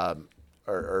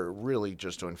 are really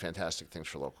just doing fantastic things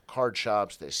for local card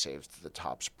shops. They saved the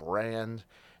Topps brand,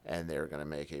 and they're going to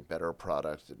make a better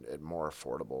product and more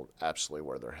affordable, absolutely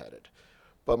where they're headed.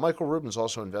 But Michael Rubin's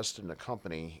also invested in a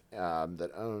company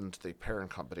that owns the parent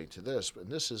company to this, and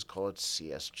this is called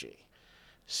CSG.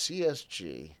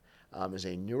 CSG is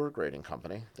a newer grading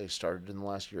company. They started in the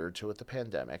last year or two with the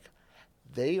pandemic.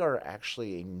 They are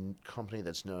actually a company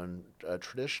that's known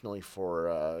traditionally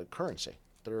for currency.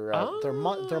 They're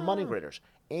money graders,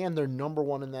 and they're number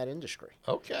 1 in that industry.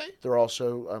 Okay. They're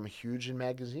also huge in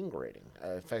magazine grading.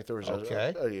 In fact, there was an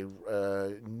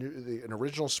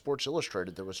original Sports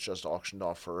Illustrated that was just auctioned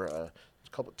off for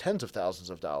couple tens of thousands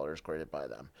of dollars graded by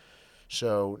them.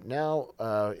 So now,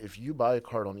 if you buy a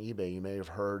card on eBay, you may have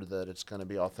heard that it's going to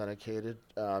be authenticated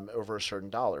over a certain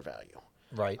dollar value.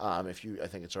 Right. I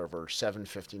think it's over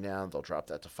 $750 now. They'll drop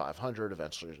that to $500.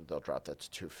 Eventually, they'll drop that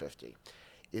to $250.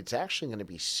 It's actually going to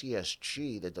be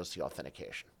CSG that does the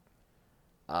authentication.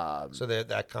 So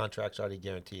that contract's already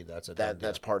guaranteed. That's a done deal.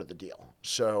 That's part of the deal.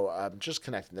 So just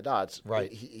connecting the dots.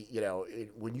 Right.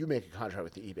 When you make a contract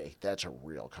with the eBay, that's a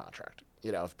real contract.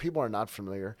 If people are not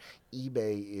familiar,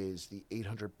 eBay is the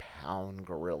 800-pound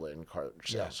gorilla in card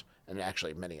sales, and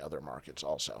actually many other markets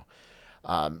also.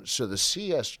 So the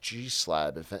CSG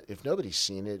slab, if nobody's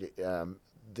seen it,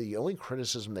 the only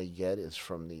criticism they get is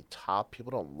from the top.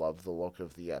 People don't love the look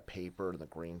of the paper and the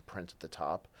green print at the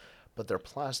top, but their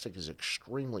plastic is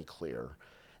extremely clear.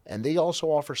 And they also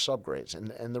offer subgrades.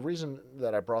 And the reason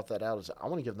that I brought that out is I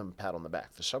want to give them a pat on the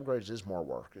back. The subgrades is more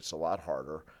work. It's a lot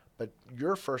harder. But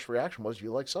your first reaction was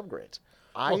you like subgrades.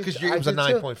 Well, because it was a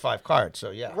 9.5 card,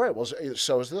 so yeah. Right, well,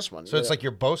 so is this one. So it's like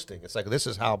you're boasting. It's like, this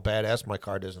is how badass my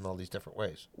card is in all these different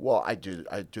ways. Well, I do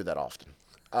that often.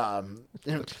 Now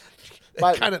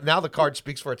the card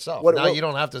speaks for itself. You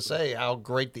don't have to say how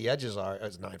great the edges are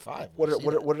as 9.5.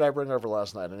 What did I bring over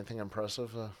last night? Anything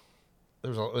impressive?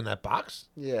 There was in that box?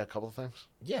 Yeah, a couple of things.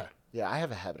 Yeah. Yeah, I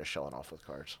have a habit of showing off with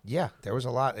cards. Yeah, there was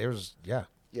a lot. Yeah.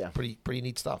 Pretty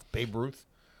neat stuff. Babe Ruth,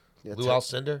 yeah, Lou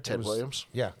Alcindor. Ted Williams.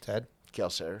 Yeah, Ted. Gale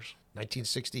Sayers.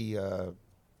 1960 Yaz.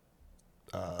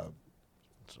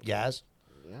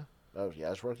 Yeah. Oh,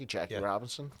 Yaz rookie. Jackie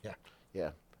Robinson. Yeah.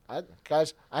 Yeah.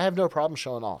 Guys, I have no problem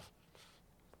showing off.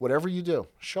 Whatever you do,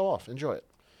 show off. Enjoy it.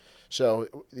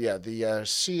 So, yeah, the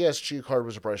CSG card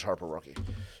was a Bryce Harper rookie.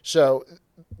 So,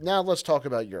 now let's talk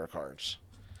about your cards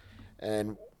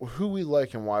and who we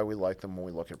like and why we like them when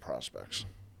we look at prospects.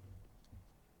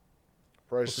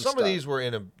 Bryce, some of these were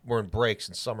in breaks,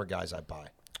 and some are guys I buy.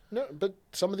 No, but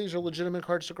some of these are legitimate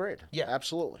cards to grade. Yeah.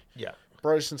 Absolutely. Yeah.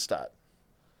 Bryson Stott.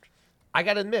 I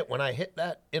got to admit, when I hit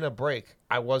that in a break,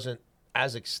 I wasn't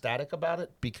as ecstatic about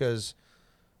it because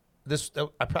it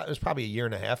was probably a year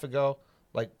and a half ago,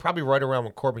 like probably right around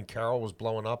when Corbin Carroll was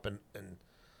blowing up. And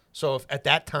so if at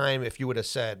that time, if you would have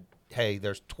said, hey,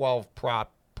 there's 12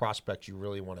 prospects you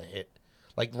really want to hit,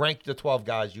 like rank the 12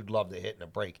 guys you'd love to hit in a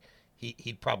break,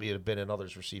 he'd probably have been in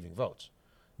others receiving votes.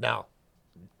 Now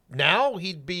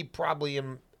he'd be probably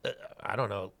in, I don't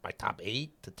know, my top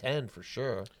 8 to 10 for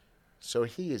sure. So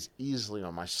he is easily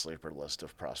on my sleeper list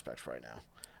of prospects right now.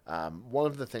 One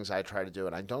of the things I try to do,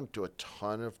 and I don't do a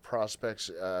ton of prospects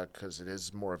because it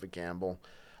is more of a gamble,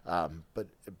 but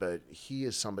he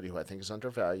is somebody who I think is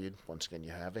undervalued. Once again,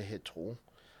 you have a hit tool.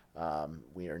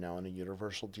 We are now in a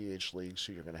universal DH league,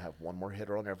 so you're going to have one more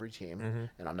hitter on every team. Mm-hmm.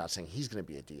 And I'm not saying he's going to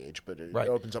be a DH, but it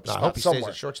opens up a spot I hope he somewhere. Stays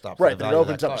at shortstop. Right, but it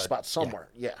opens up a spot somewhere.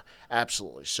 Yeah,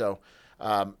 absolutely. So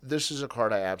this is a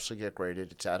card I absolutely get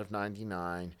graded. It's out of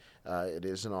 99. It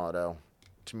is an auto.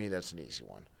 To me, that's an easy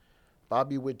one.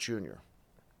 Bobby Witt Jr.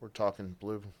 We're talking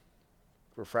blue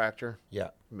refractor.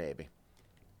 Yeah, maybe.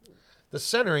 The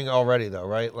centering already though,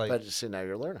 right? Like, but see, now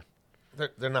you're learning.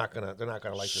 They're not gonna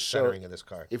like the centering of this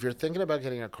card. If you're thinking about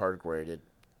getting a card graded,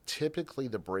 typically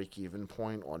the break-even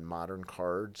point on modern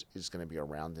cards is going to be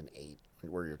around an 8,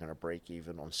 where you're going to break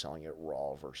even on selling it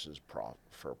raw versus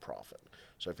for a profit.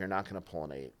 So if you're not going to pull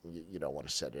an 8, you don't want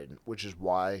to set it in, which is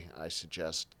why I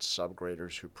suggest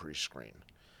subgraders who pre-screen.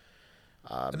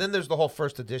 And then there's the whole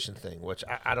first edition thing, which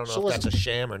I don't know if that's a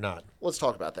sham or not. Let's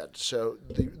talk about that. So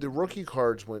the rookie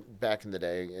cards went back in the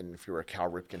day, and if you were a Cal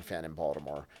Ripken fan in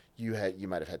Baltimore, you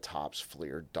might have had Topps,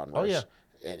 Fleer, Dunris. Oh, yeah.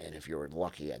 And if you were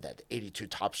lucky, you had that 82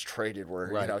 Topps traded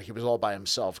where he was all by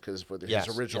himself because with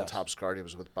his original Topps card, he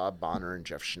was with Bob Bonner and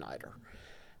Jeff Schneider.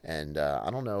 And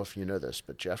I don't know if you know this,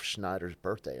 but Jeff Schneider's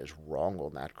birthday is wrong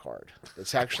on that card.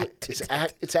 It's actually it's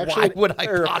actually. Why would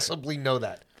I possibly know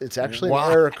that? It's actually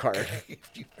an error card.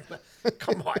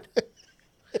 Come on,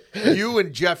 you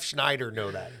and Jeff Schneider know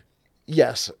that.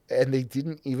 Yes, and they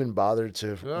didn't even bother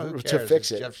to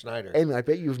fix it. Jeff Schneider, and I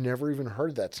bet you've never even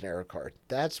heard that's an error card.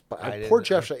 That's poor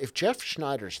Jeff. If Jeff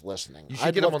Schneider's listening, you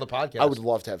should get him on the podcast. I would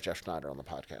love to have Jeff Schneider on the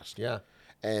podcast. Yeah.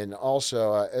 And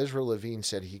also, Ezra Levine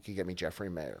said he could get me Jeffrey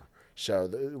Mayer. So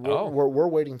we're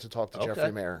waiting to talk to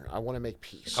Jeffrey Mayer. I want to make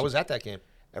peace. I was at that game.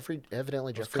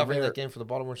 Evidently, Jeffrey covering Mayer. That game for the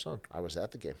Baltimore Sun. I was at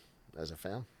the game as a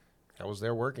fan. I was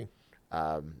there working.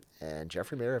 And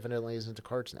Jeffrey Mayer evidently is into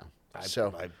cards now.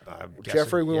 I'm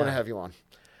Jeffrey, we want to have you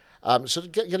on. So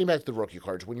getting back to the rookie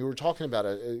cards, when you were talking about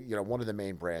one of the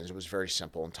main brands, it was very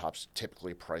simple, and Topps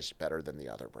typically priced better than the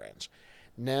other brands.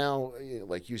 Now,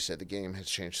 like you said, the game has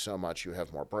changed so much. You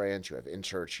have more brands, you have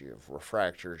inserts, you have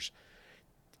refractors.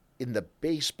 In the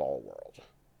baseball world,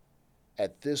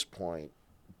 at this point,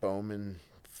 Bowman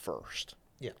first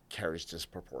Yeah. carries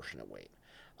disproportionate weight.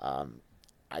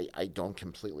 I don't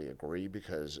completely agree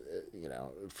because,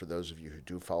 for those of you who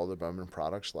do follow the Bowman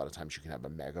products, a lot of times you can have a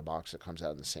mega box that comes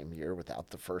out in the same year without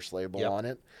the first label Yep. on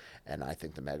it. And I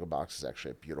think the mega box is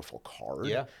actually a beautiful card.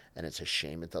 Yeah. And it's a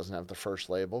shame it doesn't have the first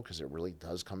label because it really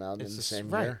does come out in the same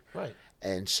right, year. Right.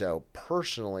 And so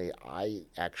personally, I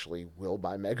actually will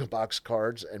buy mega box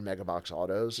cards and mega box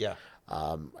autos. Yeah.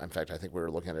 In fact, I think we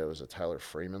were looking at it was a Tyler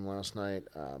Freeman last night.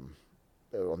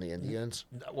 On the Indians.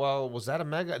 Well, was that a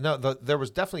mega? No, there was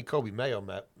definitely Kobe Mayo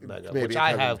mega, Maybe which a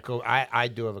I Kobe- have. I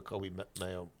do have a Kobe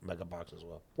Mayo mega box as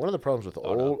well. One of the problems with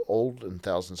no. old and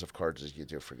thousands of cards is you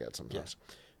do forget sometimes.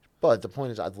 But the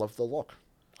point is, I love the look.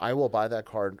 I will buy that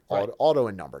card Right. auto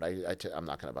and numbered. I'm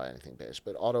not going to buy anything base,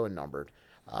 but auto and numbered.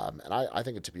 And I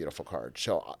think it's a beautiful card.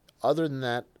 So other than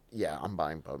that, yeah, I'm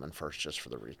buying Bowman first just for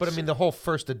the reason. But I mean, the whole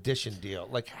first edition deal,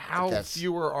 like how That's-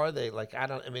 fewer are they? Like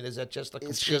I mean, is that just a It's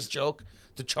complete just- joke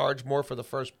to charge more for the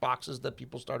first boxes that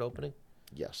people start opening?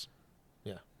 Yes,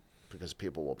 Yeah. because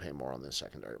people will pay more on the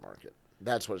secondary market.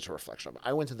 That's what it's a reflection of.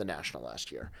 I went to the National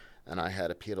last year, and I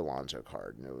had a Pete Alonso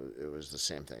card, and it was the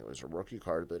same thing. It was a rookie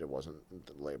card, but it wasn't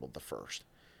labeled the first.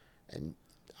 And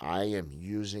I am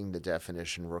using the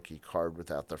definition rookie card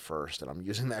without the first, and I'm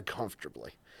using that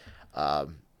comfortably.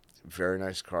 Very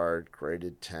nice card,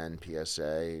 graded 10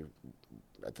 PSA.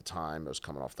 At the time, it was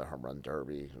coming off the Home Run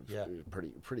Derby. Yeah.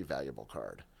 Pretty valuable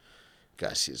card.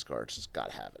 Guy sees cards, has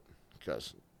got to have it.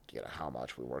 Because, how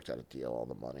much we worked out a deal, all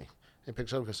the money. He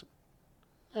picks it up and goes,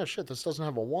 oh, shit, this doesn't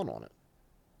have a 1 on it.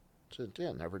 I said,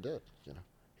 yeah, never did.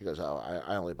 He goes, oh,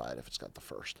 I only buy it if it's got the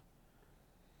first.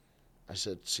 I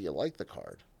said, so you like the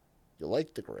card, you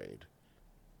like the grade,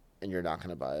 and you're not going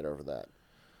to buy it over that.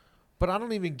 But I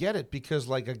don't even get it because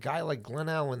like a guy like Glenn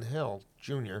Allen Hill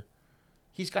Jr.,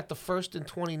 he's got the first in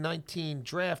 2019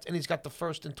 draft and he's got the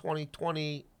first in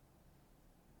 2020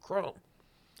 Chrome.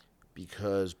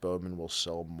 Because Bowman will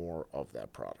sell more of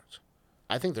that product.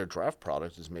 I think their draft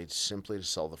product is made simply to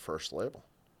sell the first label.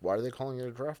 Why are they calling it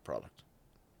a draft product?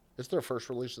 It's their first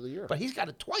release of the year. But he's got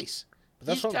it twice. But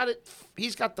that's what-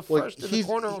 He's got the Well, first in the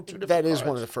corner on two different That is cards.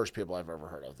 one of the first people I've ever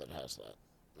heard of that has that.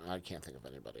 I can't think of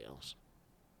anybody else.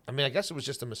 I mean, I guess it was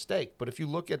just a mistake. But if you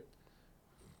look at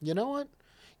You know what?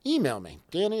 Email me,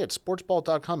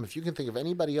 Danny@sportsball.com, if you can think of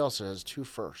anybody else that has two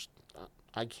first.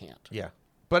 I can't. yeah.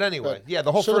 But anyway, But- yeah,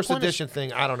 the whole so the first point is- edition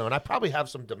thing, I don't know. And I probably have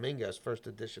some Dominguez first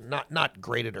edition, not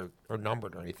graded or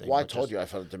numbered or anything. Well, I but told just- you I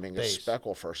found a Dominguez base.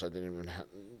 Speckle first. I didn't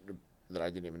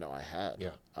even know I had.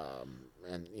 Yeah.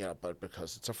 And but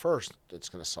because it's a first, it's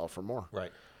going to sell for more.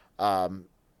 Right.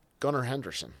 Gunnar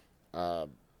Henderson, and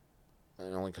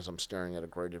only because I'm staring at a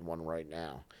graded one right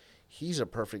now. He's a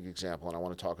perfect example, and I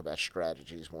want to talk about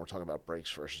strategies when we're talking about breaks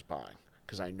versus buying,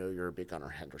 because I know you're a big Gunnar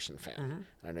Henderson fan.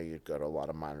 And I know you go to a lot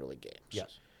of minor league games.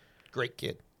 Yes. Great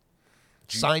kid.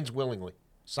 Signs willingly.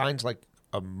 Signs like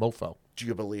a mofo. Do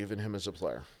you believe in him as a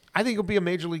player? I think he'll be a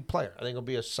major league player. I think he'll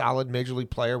be a solid major league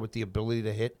player with the ability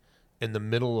to hit in the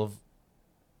middle of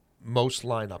most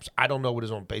lineups. I don't know what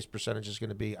his on base percentage is going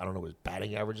to be. I don't know what his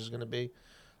batting average is going to be.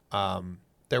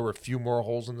 There were a few more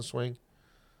holes in the swing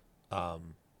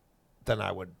than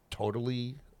I would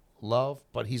totally love,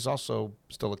 but he's also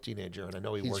still a teenager, and I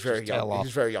know he He's works very his tail young. off.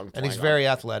 He's very young, and he's playing very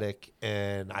athletic,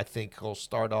 and I think he'll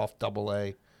start off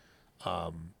Double-A,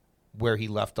 where he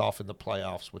left off in the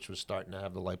playoffs, which was starting to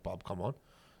have the light bulb come on.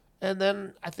 And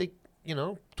then I think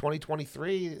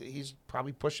 2023, he's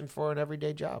probably pushing for an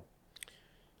everyday job.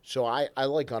 So I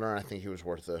like Gunnar, and I think he was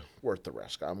worth the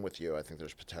risk. I'm with you. I think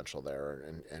there's potential there,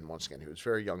 and once again, he was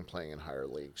very young, playing in higher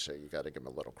leagues, so you got to give him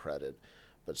a little credit.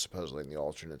 But supposedly in the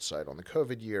alternate side on the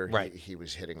COVID year, Right. he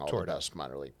was hitting all Tore it the up. best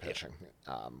minor league pitching,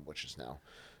 which is now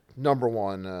number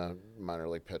one minor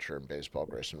league pitcher in baseball.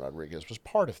 Grayson Rodriguez was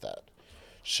part of that.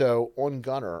 So on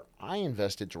Gunnar, I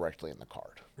invested directly in the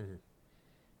card. Mm-hmm.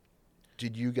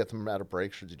 Did you get them out of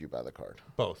breaks, or did you buy the card?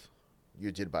 Both.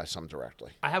 You did buy some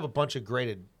directly. I have a bunch of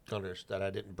graded Gunners that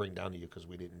I didn't bring down to you because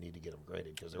we didn't need to get them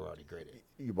graded because they were already graded.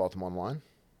 You bought them online?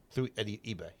 Through at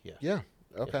eBay, yeah. Yeah.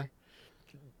 Okay.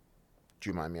 Do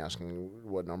you mind me asking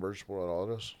what numbers, what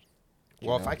autos? Do you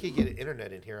Well, if know? I could get an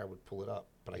internet in here, I would pull it up.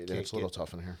 But I Yeah, can't it's a little get.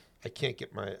 tough in here. I can't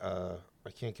get my.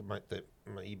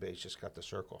 My eBay's just got the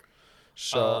circle.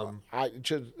 So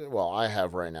I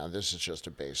have right now. This is just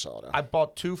a base auto. I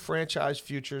bought 2 franchise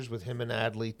futures with him and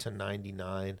Adley to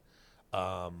 99.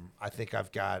 I think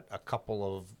I've got a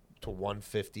couple of to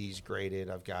 150s graded.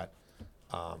 I've got.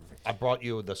 I brought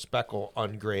you the Speckle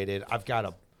ungraded. I've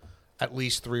got at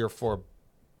least 3 or 4.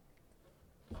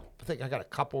 I think I got a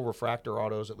couple refractor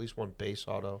autos, at least one base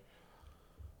auto.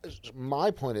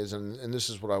 my point is, and this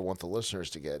is what I want the listeners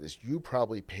to get, is you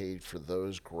probably paid for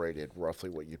those graded roughly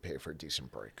what you pay for a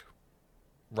decent break.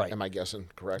 Right. Am I guessing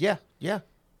correct? Yeah. Yeah.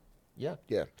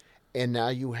 And now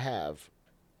you have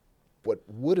what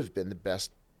would have been the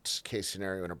best case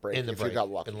scenario in a break In the if break, you got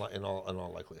lucky. in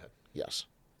all likelihood. Yes.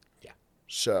 Yeah.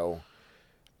 So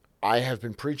I have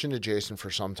been preaching to Jason for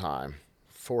some time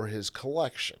for his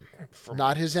collection,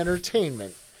 not his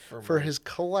entertainment, for his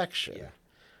collection.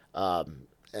 Yeah.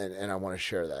 And I want to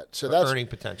share that. So that's Earning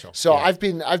potential. So Yeah.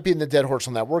 I've been the dead horse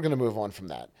on that. We're going to move on from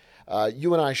that.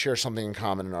 You and I share something in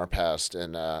common in our past,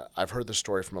 and I've heard the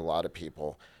story from a lot of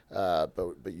people.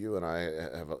 But you and I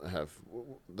have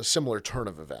the similar turn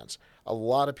of events. A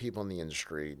lot of people in the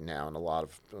industry now, and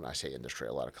when I say industry,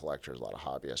 a lot of collectors, a lot of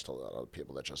hobbyists, a lot of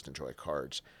people that just enjoy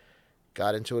cards,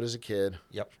 got into it as a kid.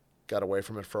 Yep. Got away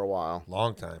from it for a while.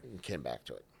 Long time. And came back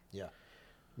to it. Yeah.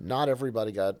 Not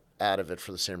everybody got out of it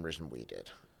for the same reason we did.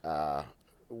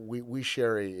 We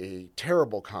share a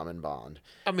terrible common bond.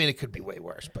 I mean, it could be way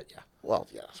worse, but yeah. Well,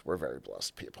 yes, we're very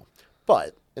blessed people.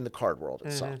 But in the card world,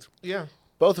 it sucked. Yeah.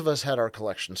 Both of us had our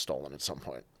collection stolen at some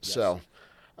point. Yes. So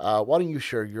why don't you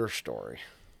share your story?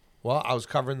 Well, I was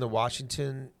covering the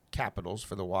Washington Capitals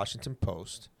for the Washington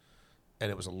Post,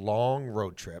 and it was a long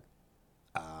road trip.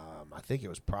 I think it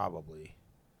was probably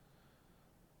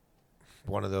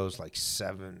one of those like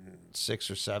 6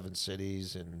 or 7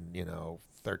 cities in,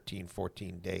 13,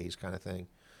 14 days kind of thing.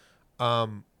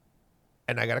 And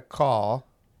I got a call.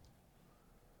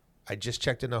 I just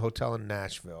checked in a hotel in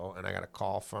Nashville, and I got a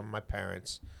call from my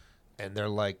parents, and they're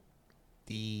like,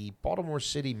 the Baltimore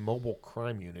City Mobile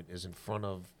Crime Unit is in front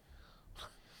of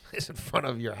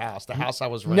your house. The house I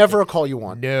was renting. Never a call you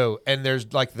want. No, and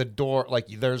there's like the door, like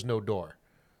there's no door.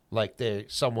 Like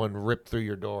someone ripped through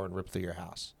your door and ripped through your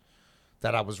house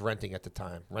that I was renting at the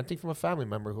time. Renting from a family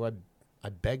member who I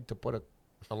begged to put an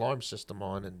alarm system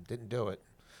on and didn't do it.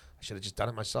 I should have just done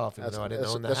it myself, even though I didn't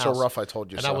own the house. That's so rough, I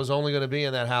told you and so. I was only going to be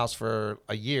in that house for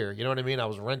a year. You know what I mean? I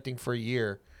was renting for a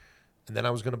year, and then I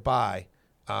was going to buy.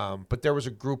 But there was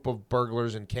a group of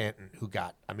burglars in Canton who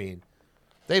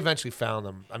they eventually found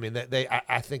them. I mean,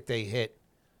 I think they hit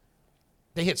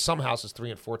some houses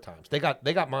 3 and 4 times. They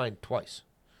got mine twice.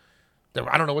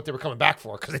 I don't know what they were coming back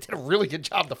for because they did a really good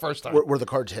job the first time. Were the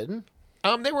cards hidden?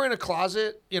 They were in a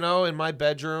closet, in my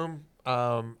bedroom.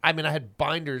 I had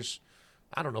binders,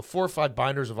 4 or 5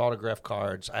 binders of autographed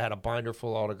cards. I had a binder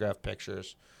full of autographed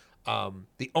pictures.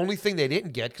 The only thing they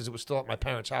didn't get, because it was still at my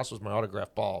parents' house, was my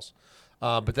autographed balls.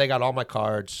 But they got all my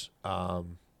cards. I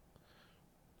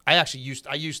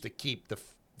used to keep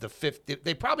the 50.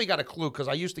 They probably got a clue because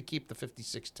I used to keep the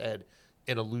 56 Ted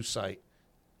in a lucite,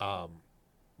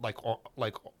 like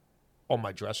on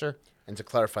my dresser. And to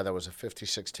clarify, that was a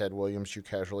 56 Ted Williams you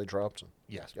casually dropped?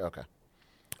 Yes. Okay.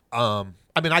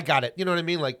 I got it. You know what I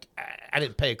mean? Like, I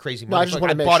didn't pay a crazy No, money. I just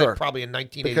want to make bought sure. It probably in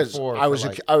 1984.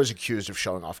 Because I was accused of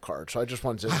showing off cards, so I just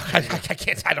wanted to. I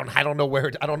can't. I don't know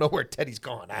where Teddy's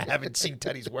gone. I haven't seen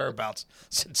Teddy's whereabouts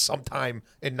since sometime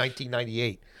in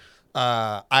 1998.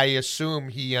 I assume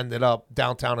he ended up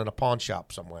downtown in a pawn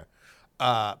shop somewhere.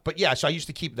 But yeah, so I used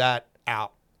to keep that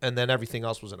out, and then everything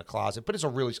else was in a closet. But it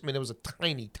was a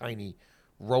tiny, tiny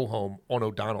row home on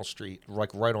O'Donnell Street, like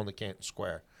right on the Canton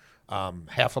Square,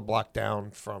 half a block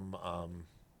down from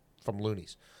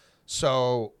Looney's.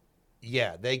 So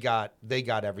yeah, they got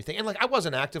everything, and like I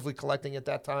wasn't actively collecting at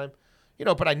that time,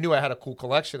 but I knew I had a cool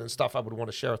collection and stuff I would want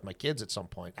to share with my kids at some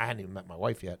point. I hadn't even met my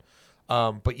wife yet.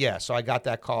 But yeah, so I got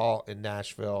that call in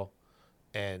Nashville,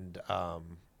 and I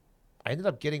ended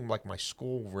up getting like my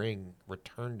school ring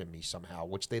returned to me somehow,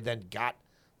 which they then got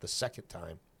the second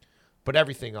time. But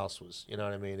everything else was, you know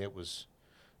what I mean? It was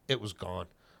gone.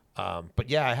 But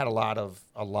yeah, I had a lot of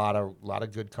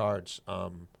good cards,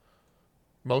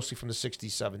 mostly from the 60s,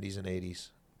 70s, and 80s.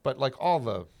 But like all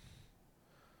the,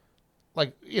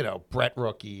 Brett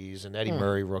rookies and Eddie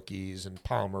Murray rookies and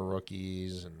Palmer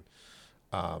rookies, and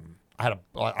I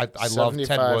love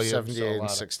Ted Williams. 78, and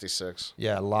 66.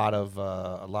 Yeah, a lot of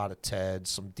Teds,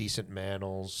 some decent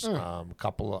Mantles, a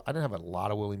couple of. I didn't have a lot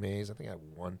of Willie Mays. I think I had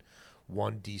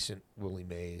one decent Willie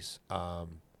Mays. And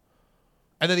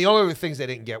then the only other things they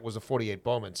didn't get was a 48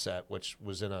 Bowman set, which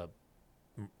was in a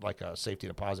safety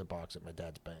deposit box at my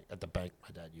dad's bank, at the bank my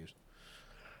dad used.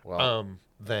 Wow.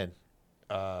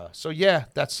 So yeah,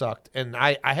 that sucked. And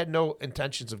I had no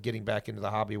intentions of getting back into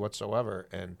the hobby whatsoever.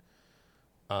 And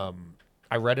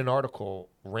I read an article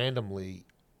randomly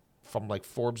from like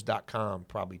Forbes.com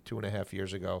probably 2.5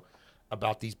 years ago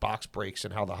about these box breaks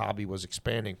and how the hobby was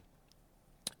expanding.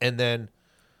 And then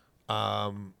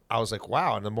I was like,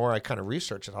 wow. And the more I kind of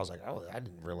researched it, I was like, oh, I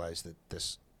didn't realize that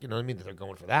this you know what I mean, that they're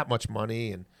going for that much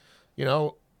money. And,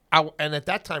 and at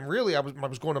that time, really, I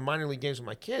was going to minor league games with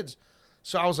my kids.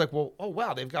 So I was like, well, oh,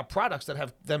 wow, they've got products that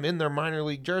have them in their minor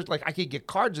league jersey. Like, I could get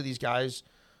cards of these guys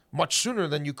much sooner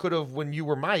than you could have when you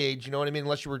were my age, you know what I mean?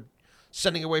 Unless you were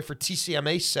sending away for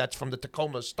TCMA sets from the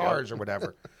Tacoma Stars or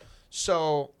whatever.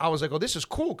 So I was like, oh, this is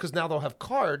cool because now they'll have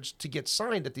cards to get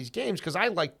signed at these games because I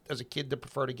like, as a kid, to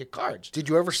prefer to get cards. Did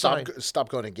you ever signed. stop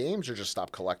going to games or just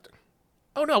stop collecting?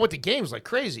 Oh, no, I went to games like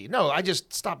crazy. No, I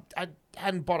just stopped. I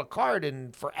hadn't bought a card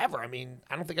in forever. I mean,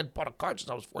 I don't think I'd bought a card since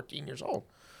I was 14 years old.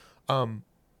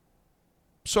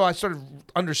 So I started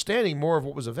understanding more of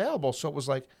what was available. So it was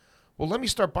like, well, let me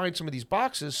start buying some of these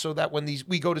boxes so that when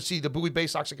we go to see the Bowie Bay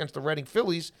Sox against the Reading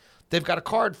Phillies, they've got a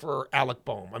card for Alec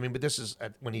Boehm. I mean, but this is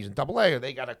when he's in AA, or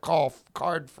they got a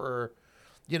card for,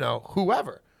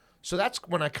 whoever. So that's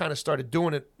when I kind of started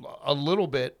doing it a little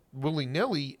bit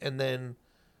willy-nilly, and then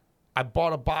I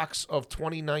bought a box of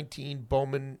 2019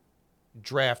 Bowman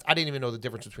draft. I didn't even know the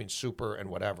difference between super and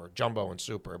whatever, jumbo and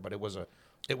super, but it was a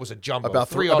jumbo. About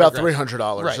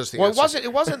 $300. Right. Just the well, answer.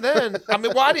 it wasn't then. I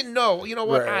mean, I didn't know. You know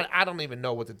what? Right. I don't even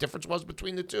know what the difference was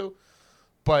between the two.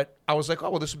 But I was like, oh,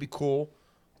 well, this would be cool.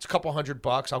 It's a couple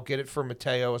 $100. I'll get it for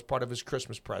Mateo as part of his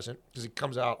Christmas present because it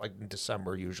comes out like in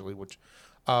December usually.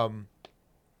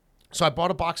 So I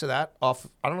bought a box of that off.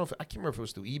 I can't remember if it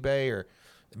was through eBay or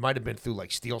it might have been through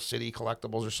like Steel City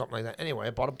Collectibles or something like that. Anyway, I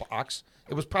bought a box.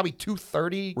 It was probably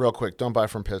 $230. Real quick, don't buy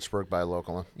from Pittsburgh, buy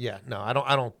local. Yeah, no, I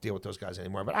don't deal with those guys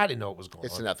anymore. But I didn't know what was going on.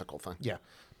 It's an ethical thing. Yeah,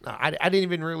 no, I didn't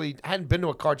even really. I hadn't been to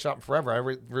a card shop in forever. I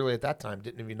really at that time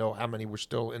didn't even know how many were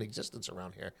still in existence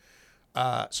around here.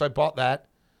 So I bought that.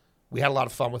 We had a lot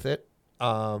of fun with it.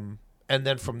 And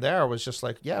then from there, I was just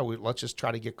like, yeah, let's just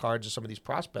try to get cards of some of these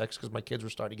prospects because my kids were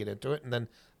starting to get into it. And then,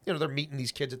 they're meeting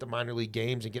these kids at the minor league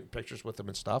games and getting pictures with them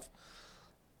and stuff.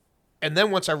 And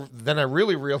then I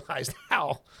really realized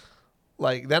how,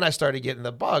 then I started getting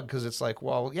the bug because it's like,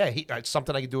 well, yeah, it's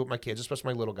something I can do with my kids,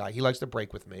 especially my little guy. He likes to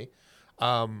break with me.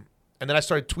 And then I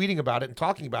started tweeting about it and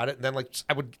talking about it. And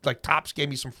then Topps gave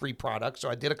me some free products. So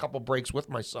I did a couple breaks with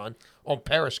my son on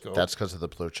Periscope. That's because of the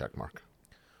blue check mark.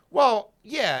 Well,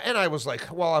 yeah, and I was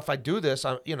like, well, if I do this,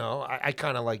 I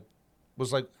kind of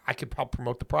was like, I could help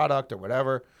promote the product or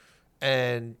whatever.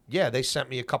 And yeah, they sent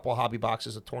me a couple of hobby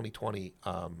boxes of 2020.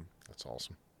 That's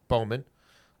awesome. Bowman.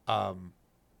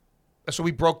 So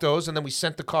we broke those, and then we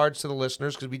sent the cards to the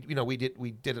listeners because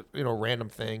we did a random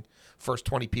thing. First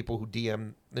 20 people who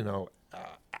DM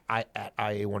at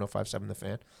IA1057 the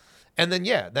fan, and then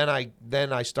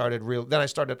then I started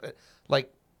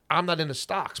I'm not into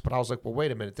stocks, but I was like, well,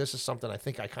 wait a minute. This is something I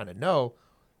think I kind of know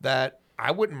that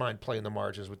I wouldn't mind playing the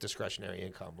margins with discretionary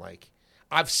income. Like,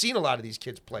 I've seen a lot of these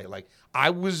kids play. Like, I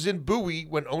was in Bowie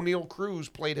when O'Neill Cruz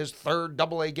played his third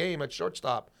AA game at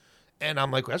shortstop. And I'm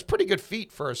like, that's pretty good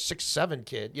feat for a 6'7"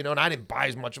 kid, and I didn't buy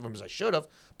as much of them as I should have.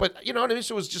 But, you know what I mean?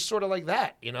 So it was just sort of like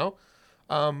that,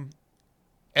 And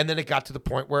then it got to the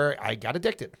point where I got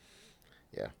addicted.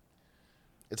 Yeah.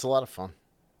 It's a lot of fun.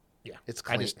 Yeah, it's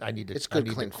clean. I need to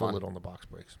clean cool fun. it on the box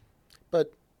breaks.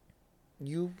 But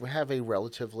you have a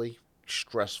relatively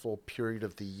stressful period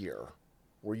of the year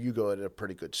where you go at a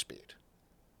pretty good speed.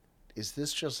 Is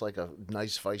this just like a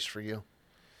nice vice for you?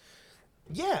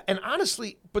 Yeah, and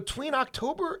honestly, between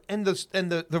October and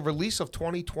the release of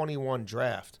 2021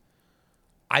 draft,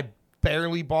 I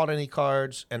barely bought any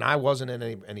cards, and I wasn't in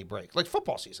any break. Like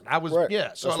football season, I was right.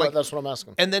 Yeah. So that's what I'm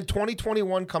asking. And then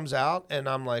 2021 comes out, and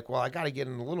I'm like, well, I got to get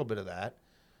in a little bit of that.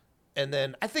 And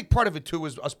then I think part of it too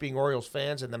is us being Orioles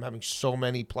fans and them having so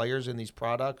many players in these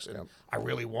products, and I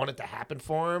really want it to happen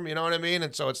for them. You know what I mean?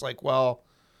 And so it's like, well,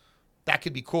 that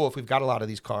could be cool if we've got a lot of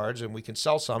these cards and we can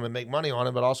sell some and make money on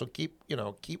them, but also keep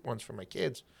ones for my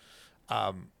kids.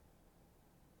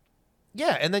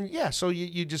 Yeah, and then so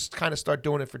you just kind of start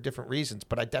doing it for different reasons,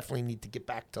 but I definitely need to get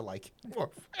back to more.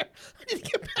 I need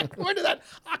to get back more to that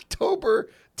October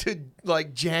to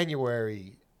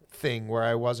January thing where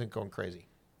I wasn't going crazy.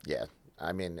 Yeah,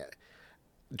 I mean,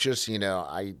 just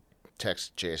I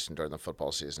text Jason during the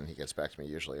football season. He gets back to me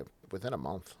usually within a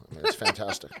month. I mean, it's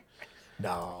fantastic.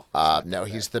 No,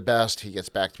 he's the best. He gets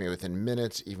back to me within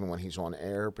minutes, even when he's on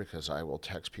air, because I will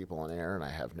text people on air, and I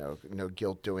have no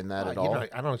guilt doing that at all.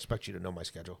 I don't expect you to know my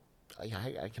schedule.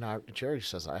 I can. Jerry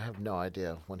says I have no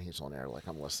idea when he's on air. Like,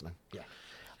 I'm listening.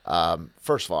 Yeah.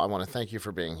 First of all, I want to thank you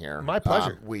for being here. My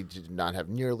pleasure. We did not have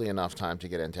nearly enough time to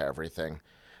get into everything.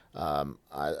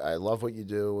 I love what you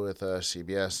do with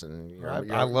CBS, and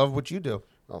I love what you do.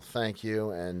 Well, thank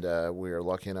you, and we are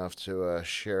lucky enough to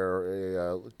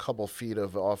share a couple feet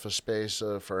of office space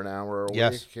for an hour a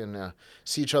week, and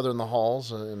see each other in the halls.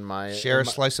 Share a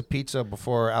slice of pizza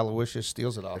before Aloysius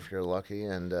steals it off. If you're lucky,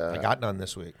 and I got none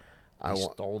this week. I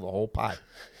stole the whole pie.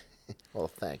 Well,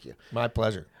 thank you. My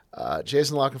pleasure.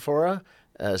 Jason Lockenfora,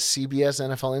 CBS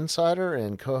NFL insider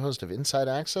and co-host of Inside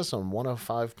Access on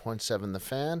 105.7 The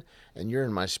Fan, and you're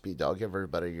in my speed dial. Give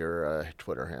everybody your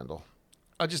Twitter handle.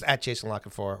 I'll just at Jason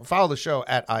Lockenfora. Follow the show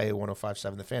at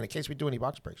IA1057 The Fan in case we do any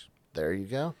box breaks. There you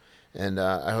go. And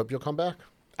I hope you'll come back.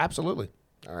 Absolutely.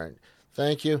 All right.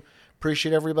 Thank you.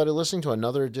 Appreciate everybody listening to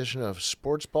another edition of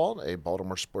Sports Balt, a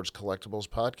Baltimore Sports Collectibles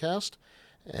podcast.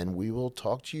 And we will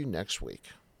talk to you next week.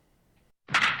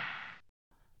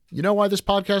 You know why this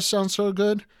podcast sounds so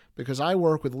good? Because I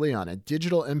work with Leon at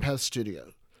Digital Empath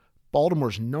Studio,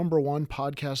 Baltimore's #1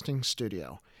 podcasting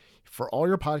studio. For all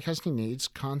your podcasting needs,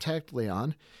 contact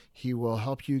Leon. He will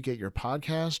help you get your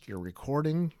podcast, your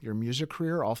recording, your music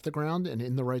career off the ground and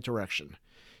in the right direction.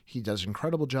 He does an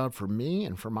incredible job for me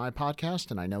and for my podcast,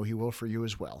 and I know he will for you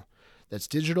as well. That's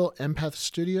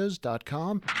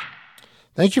digitalempathstudios.com.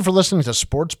 Thank you for listening to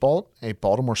Sports Balt, a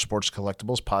Baltimore Sports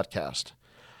Collectibles podcast.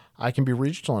 I can be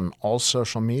reached on all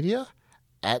social media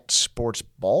at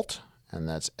SportsBalt, and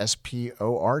that's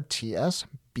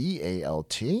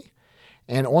SportsBalt,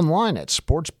 and online at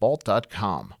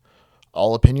sportsbalt.com.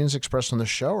 All opinions expressed on the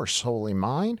show are solely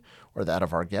mine or that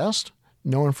of our guest.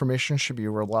 No information should be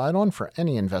relied on for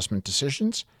any investment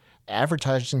decisions.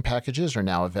 Advertising packages are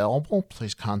now available.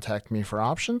 Please contact me for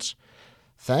options.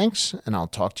 Thanks, and I'll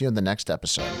talk to you in the next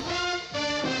episode.